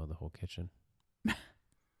just demo the whole kitchen. I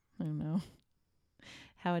don't know.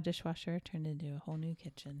 How a dishwasher turned into a whole new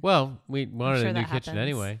kitchen. Well, we wanted a new kitchen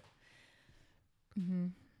anyway.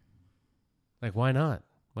 Like, why not?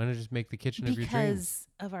 Why not just make the kitchen of your dreams? Because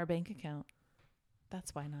of our bank account.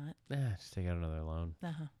 That's why not. Just take out another loan.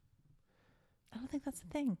 I don't think that's a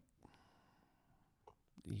thing.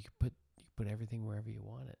 You put everything wherever you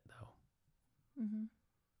want it, though.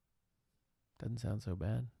 Doesn't sound so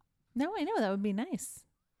bad. No, I know that would be nice,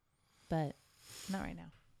 but not right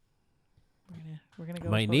now. We're gonna go.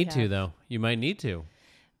 Might need to though. You might need to.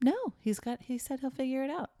 No, he said he'll figure it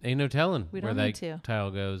out. Ain't no telling where that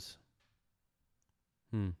tile goes.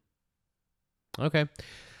 Okay.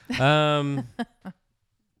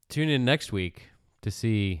 Tune in next week to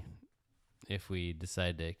see if we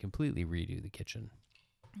decide to completely redo the kitchen.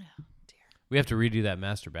 Oh dear. We have to redo that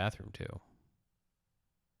master bathroom too.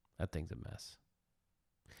 That thing's a mess.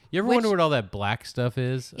 You ever wonder what all that black stuff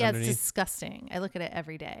is? Yeah, underneath? It's disgusting. I look at it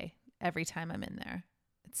every day. Every time I'm in there,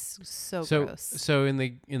 it's so gross. So in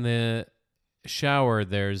the shower,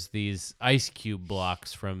 there's these ice cube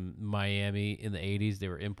blocks from Miami in the 80s. They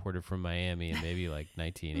were imported from Miami in maybe like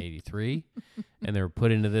 1983, and they were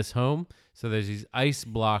put into this home. So there's these ice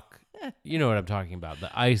block. You know what I'm talking about? The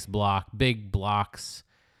ice block, big blocks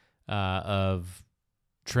of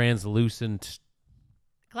translucent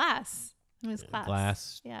glass. It was glass.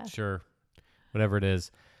 Glass. Yeah. Sure. Whatever it is.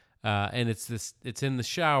 And it's in the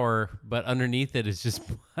shower, but underneath it is just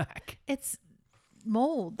black. It's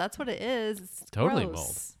mold. That's what it is. It's totally gross.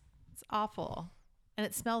 Mold. It's awful. And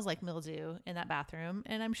it smells like mildew in that bathroom.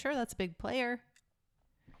 And I'm sure that's a big player.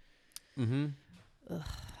 Ugh.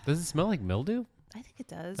 Does it smell like mildew? I think it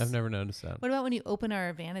does. I've never noticed that. What about when you open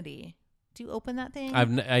our vanity? Do you open that thing?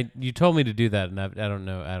 You told me to do that, and I don't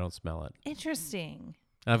know. I don't smell it. Interesting.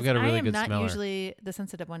 I've got a really good smeller. I am not usually the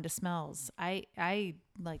sensitive one to smells. I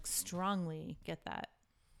like strongly get that.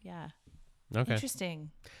 Yeah. Okay.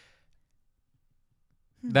 Interesting.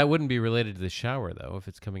 That wouldn't be related to the shower though, if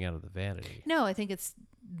it's coming out of the vanity. No, I think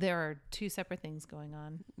there are two separate things going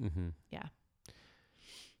on. Yeah.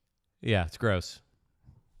 Yeah, it's gross.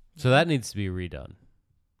 So that needs to be redone.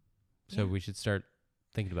 So we should start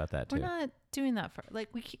thinking about that too. We're not doing that for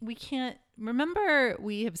we can't. Remember,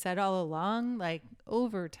 we have said all along, like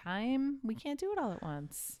over time, we can't do it all at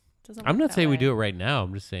once. I'm not saying we do it right now.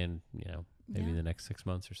 I'm just saying, maybe the next 6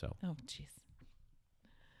 months or so. Oh, jeez.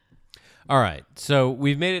 All right. So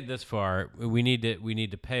we've made it this far. We need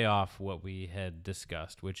to pay off what we had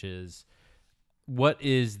discussed, which is what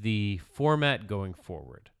is the format going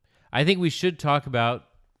forward. I think we should talk about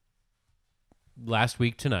last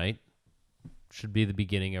week tonight. Should be the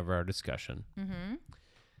beginning of our discussion.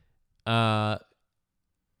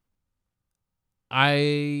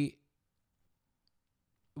 I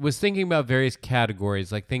was thinking about various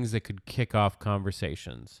categories, like things that could kick off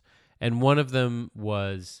conversations. And one of them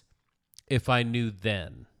was if I knew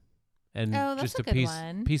then. And just a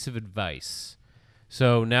piece of advice.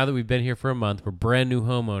 So now that we've been here for a month, we're brand new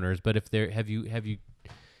homeowners, but have you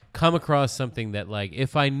come across something that, like,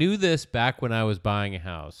 if I knew this back when I was buying a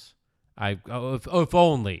house, if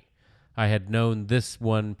only I had known this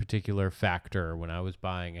one particular factor when I was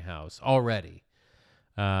buying a house already.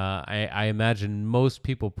 I imagine most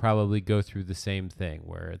people probably go through the same thing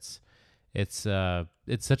where it's It's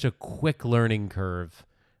such a quick learning curve.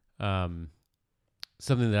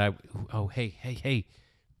 Something that hey,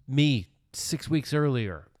 me 6 weeks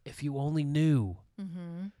earlier. If you only knew.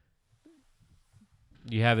 Mm-hmm.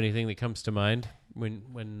 Do you have anything that comes to mind when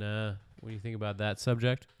you think about that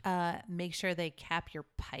subject? Make sure they cap your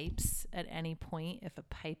pipes at any point if a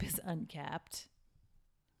pipe is uncapped.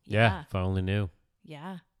 Yeah, if I only knew.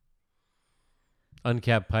 Yeah.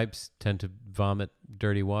 Uncapped pipes tend to vomit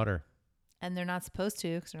dirty water. And they're not supposed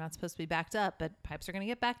to because they're not supposed to be backed up, but pipes are going to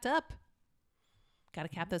get backed up. Got to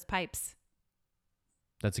cap those pipes.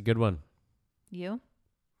 That's a good one. You?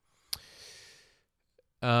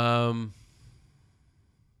 I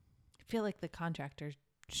feel like the contractor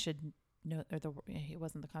should know, or it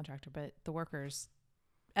wasn't the contractor, but the workers,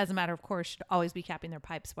 as a matter of course, should always be capping their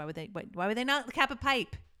pipes. Why would they not cap a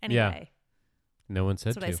pipe anyway? Yeah. No one said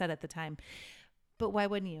That's what to. I said at the time. But why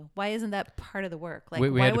wouldn't you? Why isn't that part of the work? Like,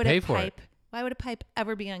 we why had to would pay a for pipe? it. Why would a pipe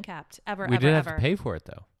ever be uncapped? We did have to pay for it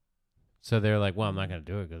though. So they're like, well, I'm not going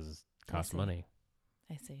to do it because it costs money.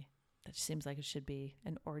 I see. That seems like it should be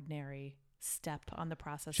an ordinary step on the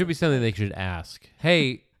process. Should be something they should ask.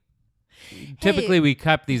 Hey, typically we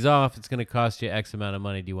cap these off. It's going to cost you X amount of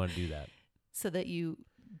money. Do you want to do that? So that you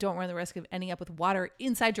don't run the risk of ending up with water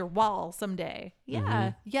inside your wall someday. Yeah. Mm-hmm.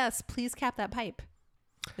 Yes. Please cap that pipe.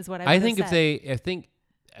 Is what I think.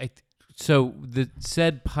 So the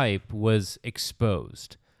said pipe was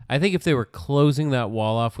exposed. I think if they were closing that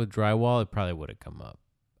wall off with drywall, it probably would have come up.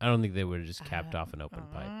 I don't think they would have just capped off an open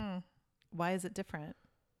pipe. Why is it different?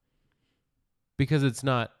 Because it's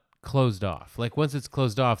not closed off. Like once it's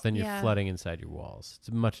closed off, then you're flooding inside your walls. It's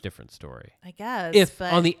a much different story. I guess. If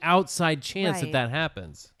on the outside chance that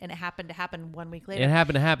happens. And it happened to happen 1 week later. It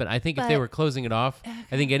happened to happen. I think if they were closing it off,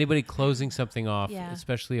 I think anybody closing something off,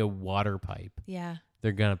 especially a water pipe,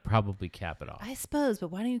 they're going to probably cap it off. I suppose, but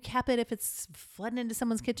why don't you cap it if it's flooding into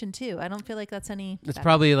someone's kitchen too? I don't feel like that's any... It's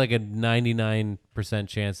probably like a 99%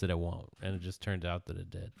 chance that it won't. And it just turns out that it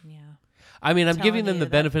did. Yeah. I mean, I'm giving them the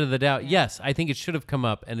benefit of the doubt. Yeah. Yes, I think it should have come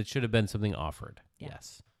up and it should have been something offered. Yeah.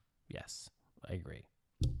 Yes, I agree.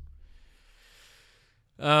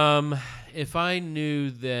 If I knew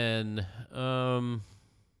then,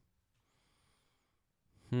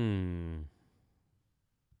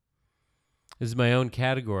 this is my own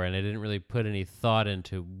category, and I didn't really put any thought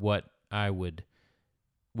into what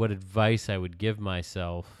advice I would give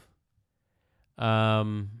myself.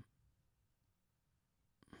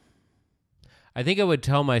 I think I would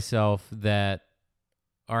tell myself that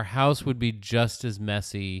our house would be just as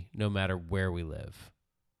messy no matter where we live.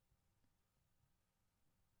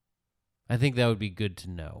 I think that would be good to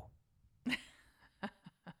know.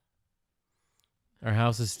 Our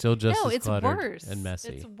house is still just as cluttered and messy.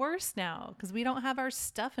 It's worse now because we don't have our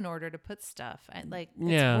stuff in order to put stuff. It's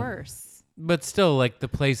worse. But still, like the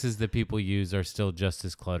places that people use are still just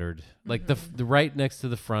as cluttered. Like the right next to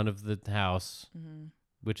the front of the house,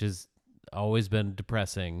 which has always been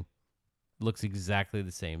depressing, looks exactly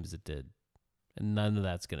the same as it did. And none of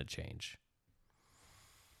that's going to change.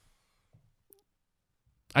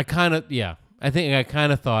 I kind of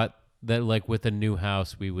thought that like with a new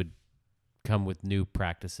house, we would come with new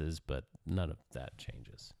practices, but none of that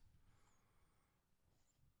changes.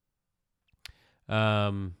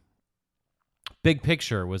 Big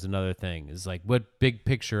picture was another thing. Is like what big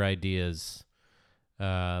picture ideas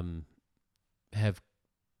have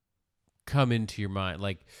come into your mind?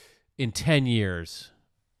 Like in 10 years,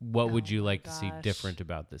 what would you like to see different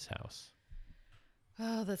about this house?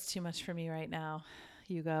 Oh, that's too much for me right now.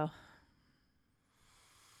 You go.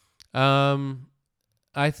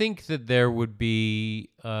 I think that there would be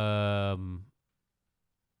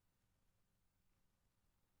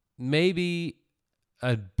maybe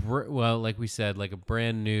like we said, like a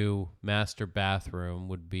brand new master bathroom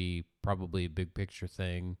would be probably a big picture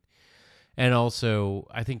thing. And also,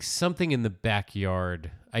 I think something in the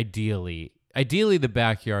backyard, ideally the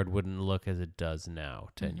backyard wouldn't look as it does now,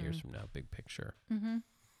 10 years from now, big picture. Mm-hmm.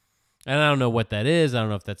 And I don't know what that is. I don't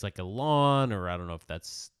know if that's like a lawn or I don't know if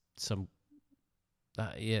that's some...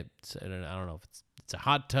 I don't know if it's a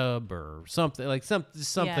hot tub or something like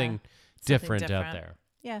something different out there.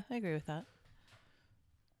 Yeah, I agree with that.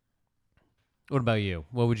 What about you?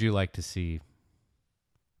 What would you like to see?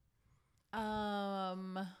 I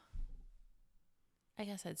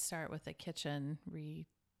guess I'd start with a kitchen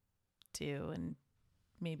redo and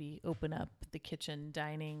maybe open up the kitchen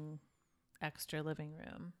dining extra living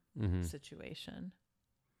room situation.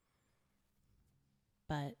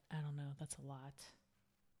 But I don't know. That's a lot.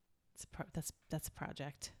 That's a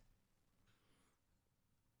project.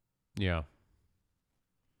 Yeah.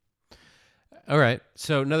 All right.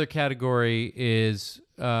 So another category is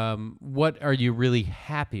what are you really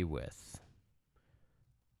happy with?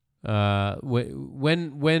 When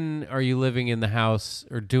are you living in the house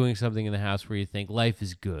or doing something in the house where you think life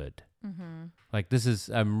is good? Mm-hmm. Like this is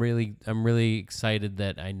I'm really excited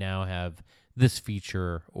that I now have this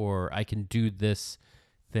feature or I can do this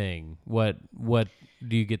thing. What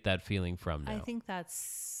do you get that feeling from now? I think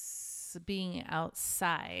that's being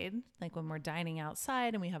outside, like when we're dining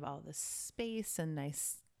outside and we have all this space and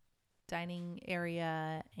nice dining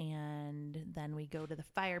area, and then we go to the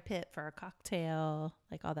fire pit for a cocktail,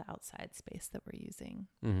 like all the outside space that we're using.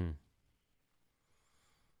 Mm-hmm.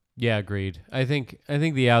 Yeah, agreed. I think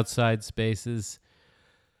the outside space is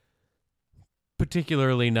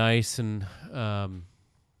particularly nice, and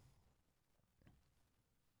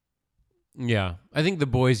yeah, I think the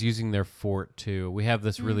boys using their fort too. We have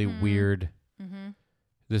this really weird,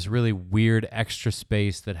 this really weird extra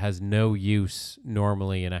space that has no use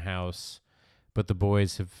normally in a house, but the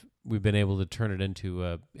boys we've been able to turn it into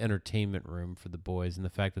a entertainment room for the boys, and the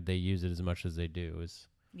fact that they use it as much as they do is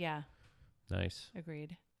nice.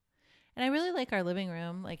 Agreed. And I really like our living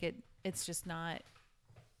room. Like it's just not,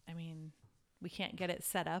 I mean, we can't get it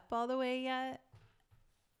set up all the way yet.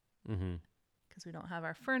 Mm-hmm. Because we don't have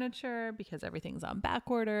our furniture, because everything's on back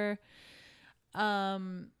order. But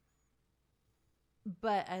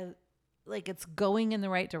it's going in the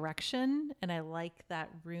right direction. And I like that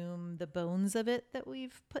room, the bones of it that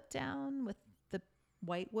we've put down with the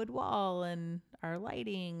white wood wall and our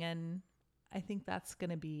lighting. And I think that's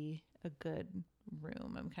going to be a good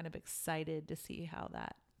room. I'm kind of excited to see how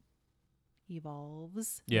that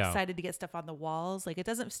evolves. Yeah. I'm excited to get stuff on the walls. Like, it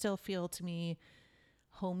doesn't still feel to me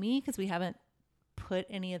homey because we haven't put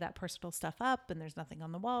any of that personal stuff up, and there's nothing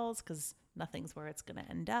on the walls because nothing's where it's going to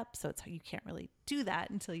end up. So you can't really do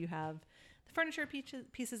that until you have the furniture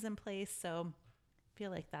pieces in place. So I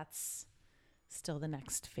feel like that's still the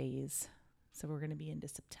next phase. So we're going to be into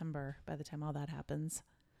September by the time all that happens.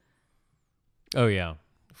 Oh yeah,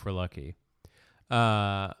 if we're lucky.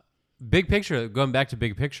 Big picture, going back to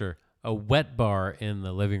big picture, a wet bar in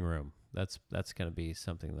the living room. That's going to be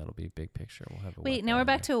something that'll be big picture. We'll have a Wait, wet now bar we're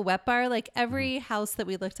back there. to a wet bar. Like every house that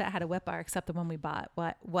we looked at had a wet bar except the one we bought.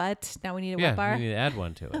 What? Now we need a wet bar? Yeah, we need to add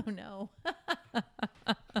one to it. Oh no.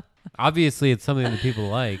 Obviously, it's something that people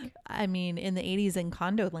like. I mean, in the 80s in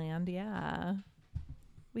condo land, yeah.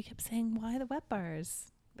 We kept saying, why the wet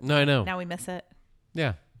bars? No, I know. Now we miss it.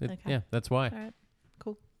 Yeah, Okay. yeah, that's why. All right,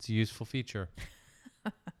 cool. It's a useful feature.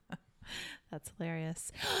 That's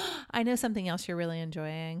hilarious. I know something else you're really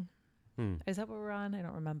enjoying. Hmm. Is that what we're on? I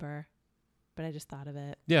don't remember, but I just thought of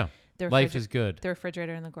it. Yeah, life is good. The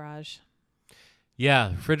refrigerator in the garage.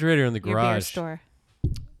 Yeah, refrigerator in the Your beer garage. store.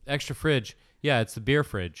 Extra fridge. Yeah, it's the beer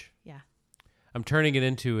fridge. Yeah. I'm turning it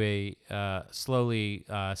into a slowly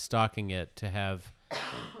stocking it to have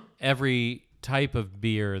every type of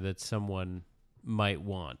beer that someone might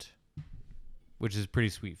want, which is a pretty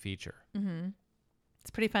sweet feature. Mm-hmm. It's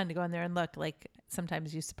pretty fun to go in there and look. Like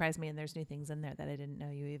sometimes you surprise me and there's new things in there that I didn't know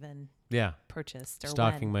you even purchased or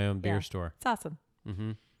Stocking when. my own beer store. It's awesome.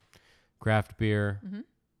 Mm-hmm. Craft beer,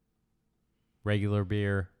 regular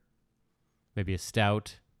beer, maybe a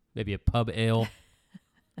stout, maybe a pub ale.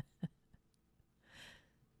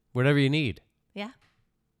 Whatever you need. Yeah.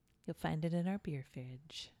 You'll find it in our beer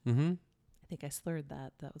fridge. Mm-hmm. I think I slurred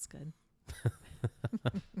that. That was good.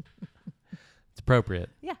 It's appropriate.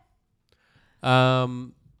 Yeah.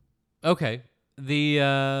 Okay.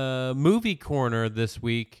 The movie corner this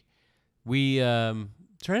week, we trying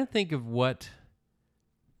to think of what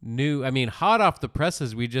new. I mean, hot off the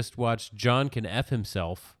presses, we just watched John Can F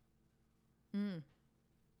Himself,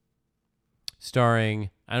 starring,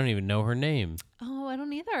 I don't even know her name, Oh, I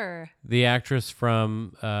don't either. the actress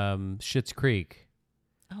from Schitt's Creek.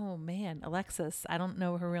 Oh man, Alexis. I don't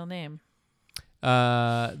know her real name.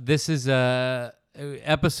 This is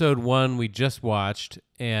episode 1 we just watched,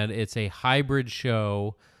 and it's a hybrid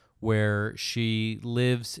show where she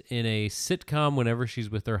lives in a sitcom whenever she's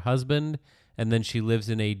with her husband, and then she lives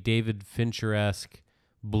in a David Fincher-esque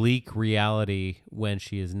bleak reality when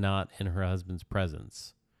she is not in her husband's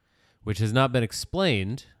presence, which has not been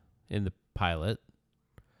explained in the pilot,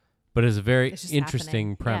 but is a very It's just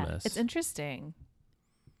interesting happening. premise. Yeah, it's interesting.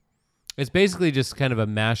 It's basically just kind of a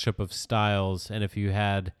mashup of styles, and if you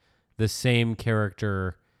had the same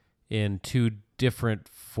character in two different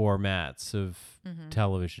formats of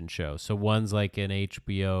television shows. So one's like an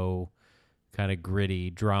HBO kind of gritty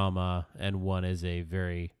drama, and one is a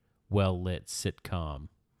very well-lit sitcom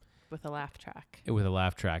With a laugh track. with a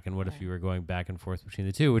laugh track. And what if you were going back and forth between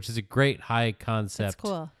the two, which is a great high That's concept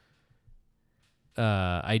cool.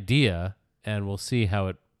 idea. and we'll see how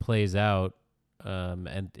it plays out,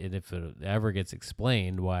 and if it ever gets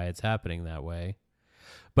explained why it's happening that way.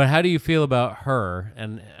 But how do you feel about her?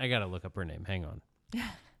 And I gotta look up her name. Hang on.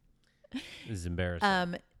 This is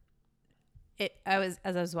embarrassing. As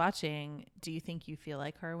I was watching, do you think you feel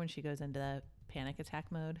like her when she goes into the panic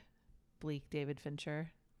attack mode? Bleak David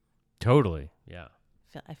Fincher. Totally. Yeah.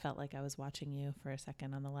 I felt like I was watching you for a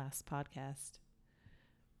second on the last podcast.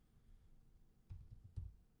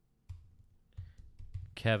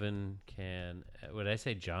 Kevin can. Would I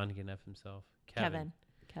say John can F himself? Kevin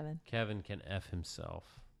can F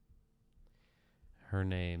himself. Her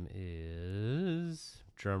name is,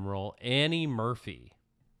 drumroll, Annie Murphy.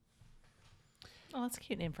 Oh, that's a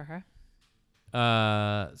cute name for her.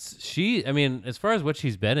 I mean, as far as what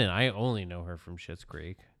she's been in, I only know her from Schitt's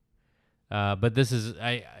Creek. But this is,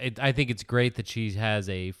 I think it's great that she has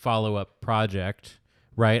a follow-up project,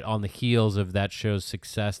 right, on the heels of that show's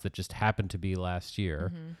success that just happened to be last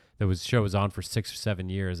year. Mm-hmm. Show was on for 6 or 7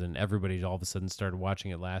 years, and everybody all of a sudden started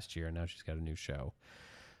watching it last year, and now she's got a new show.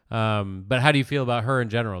 But how do you feel about her in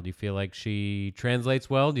general? Do you feel like she translates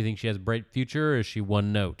well? Do you think she has a bright future, or is she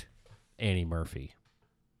one note? Annie Murphy.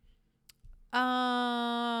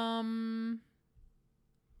 I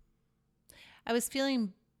was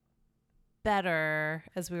feeling better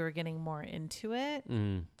as we were getting more into it.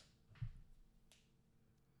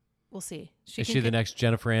 We'll see. Is she the next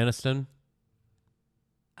Jennifer Aniston?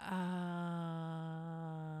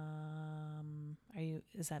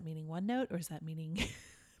 Is that meaning one note or is that meaning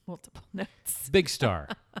multiple notes? Big star.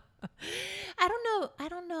 I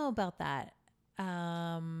don't know about that.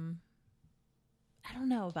 I don't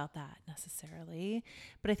know about that necessarily,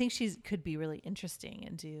 but I think she could be really interesting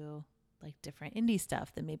and do like different indie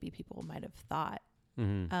stuff that maybe people might have thought.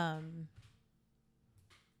 Mm-hmm.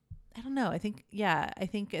 I don't know. I think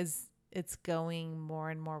as it's going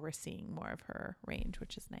more and more, we're seeing more of her range,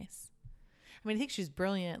 which is nice. I mean, I think she's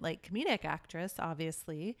brilliant, like comedic actress,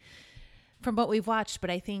 obviously, from what we've watched.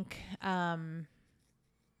 But I think, I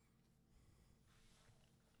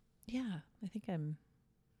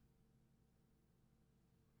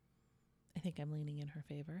think I'm leaning in her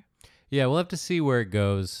favor. Yeah, we'll have to see where it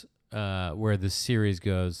goes, where the series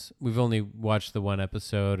goes. We've only watched the one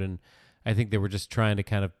episode, and I think they were just trying to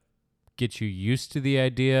kind of get you used to the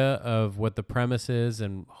idea of what the premise is,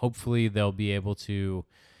 and hopefully they'll be able to,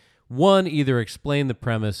 one, either explain the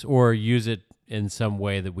premise or use it in some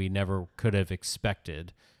way that we never could have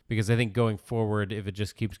expected. Because I think going forward, if it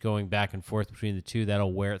just keeps going back and forth between the two,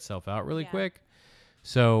 that'll wear itself out really quick.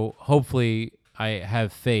 So hopefully I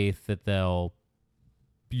have faith that they'll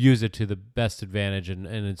use it to the best advantage in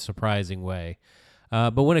a surprising way.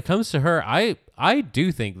 But when it comes to her, I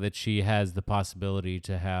do think that she has the possibility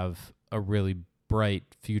to have a really bright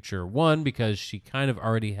future. One, because she kind of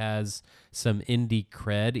already has some indie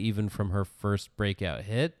cred, even from her first breakout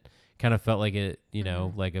hit. Kind of felt like it,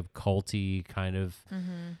 like a culty kind of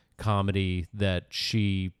comedy that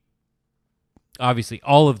she, obviously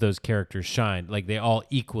all of those characters shined, like they all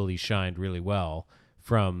equally shined really well,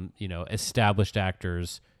 from, established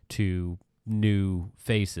actors to new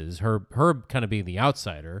faces. Her kind of being the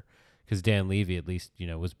outsider, because Dan Levy at least,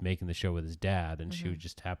 was making the show with his dad, and she would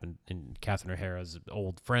just happened, and Catherine O'Hara's an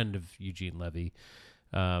old friend of Eugene Levy.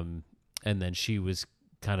 And then she was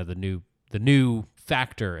kind of the new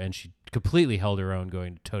factor, and she completely held her own,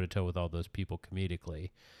 going toe to toe with all those people comedically.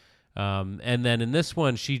 And then in this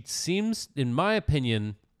one, she seems, in my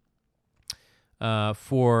opinion,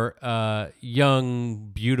 for a young,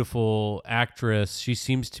 beautiful actress, she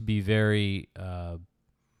seems to be very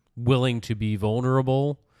willing to be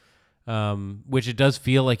vulnerable, which it does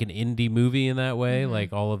feel like an indie movie in that way,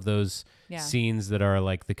 like all of those scenes that are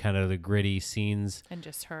like the kind of the gritty scenes. And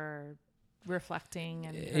just her reflecting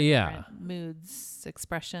and her different moods,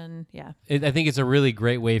 expression. Yeah. I think it's a really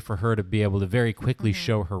great way for her to be able to very quickly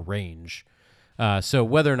show her range. So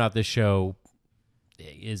whether or not this show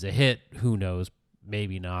is a hit, who knows?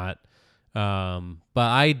 Maybe not. But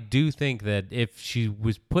I do think that if she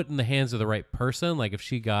was put in the hands of the right person, like if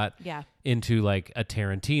she got into like a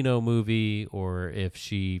Tarantino movie, or if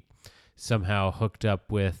she somehow hooked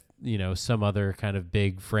up with, some other kind of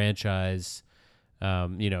big franchise,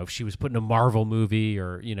 if she was put in a Marvel movie,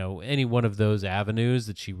 or, any one of those avenues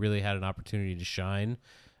that she really had an opportunity to shine,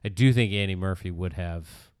 I do think Annie Murphy would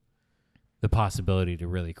have the possibility to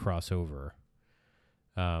really cross over.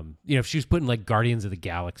 If she was put in like Guardians of the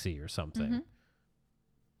Galaxy or something,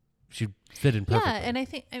 she'd fit in perfectly. And I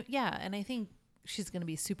think she's going to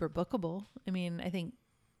be super bookable. I mean, I think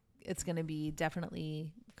it's going to be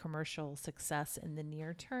definitely commercial success in the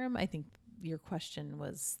near term. I think your question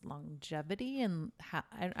was longevity and how,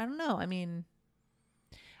 I don't know. I mean,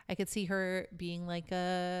 I could see her being like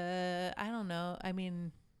I don't know. I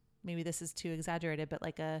mean, maybe this is too exaggerated, but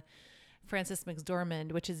like a Frances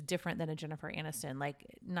McDormand, which is different than a Jennifer Aniston, like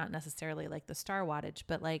not necessarily like the star wattage,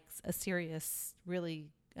 but like a serious, really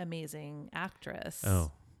amazing actress.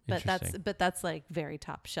 Oh, but that's like very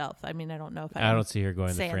top shelf. I mean, I don't know if I don't see her going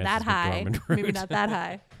the Frances that high, McDormand route. maybe not that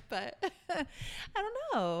high, but I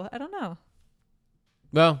don't know.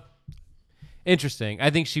 Well, interesting. I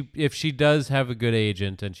think if she does have a good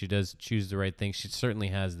agent and she does choose the right thing, she certainly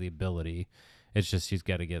has the ability. It's just she's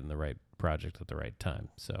got to get in the right project at the right time.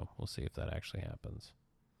 So we'll see if that actually happens.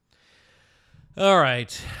 All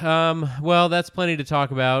right. Well, that's plenty to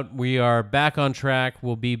talk about. We are back on track.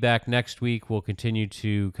 We'll be back next week. We'll continue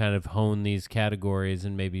to kind of hone these categories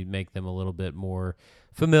and maybe make them a little bit more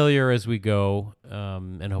familiar as we go.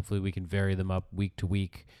 And hopefully we can vary them up week to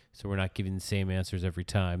week so we're not giving the same answers every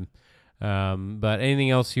time. But anything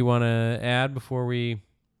else you want to add before we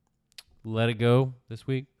let it go this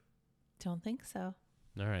week? Don't think so.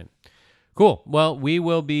 All right. Cool. Well,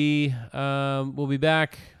 we'll be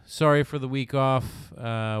back. Sorry for the week off.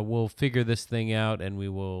 We'll figure this thing out and we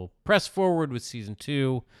will press forward with season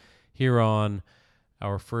 2 here on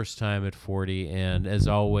Our First Time at 40. And as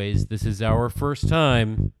always, this is our first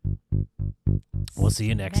time. We'll see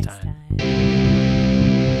you next time.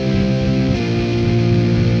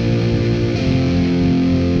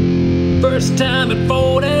 First time at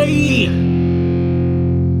 40.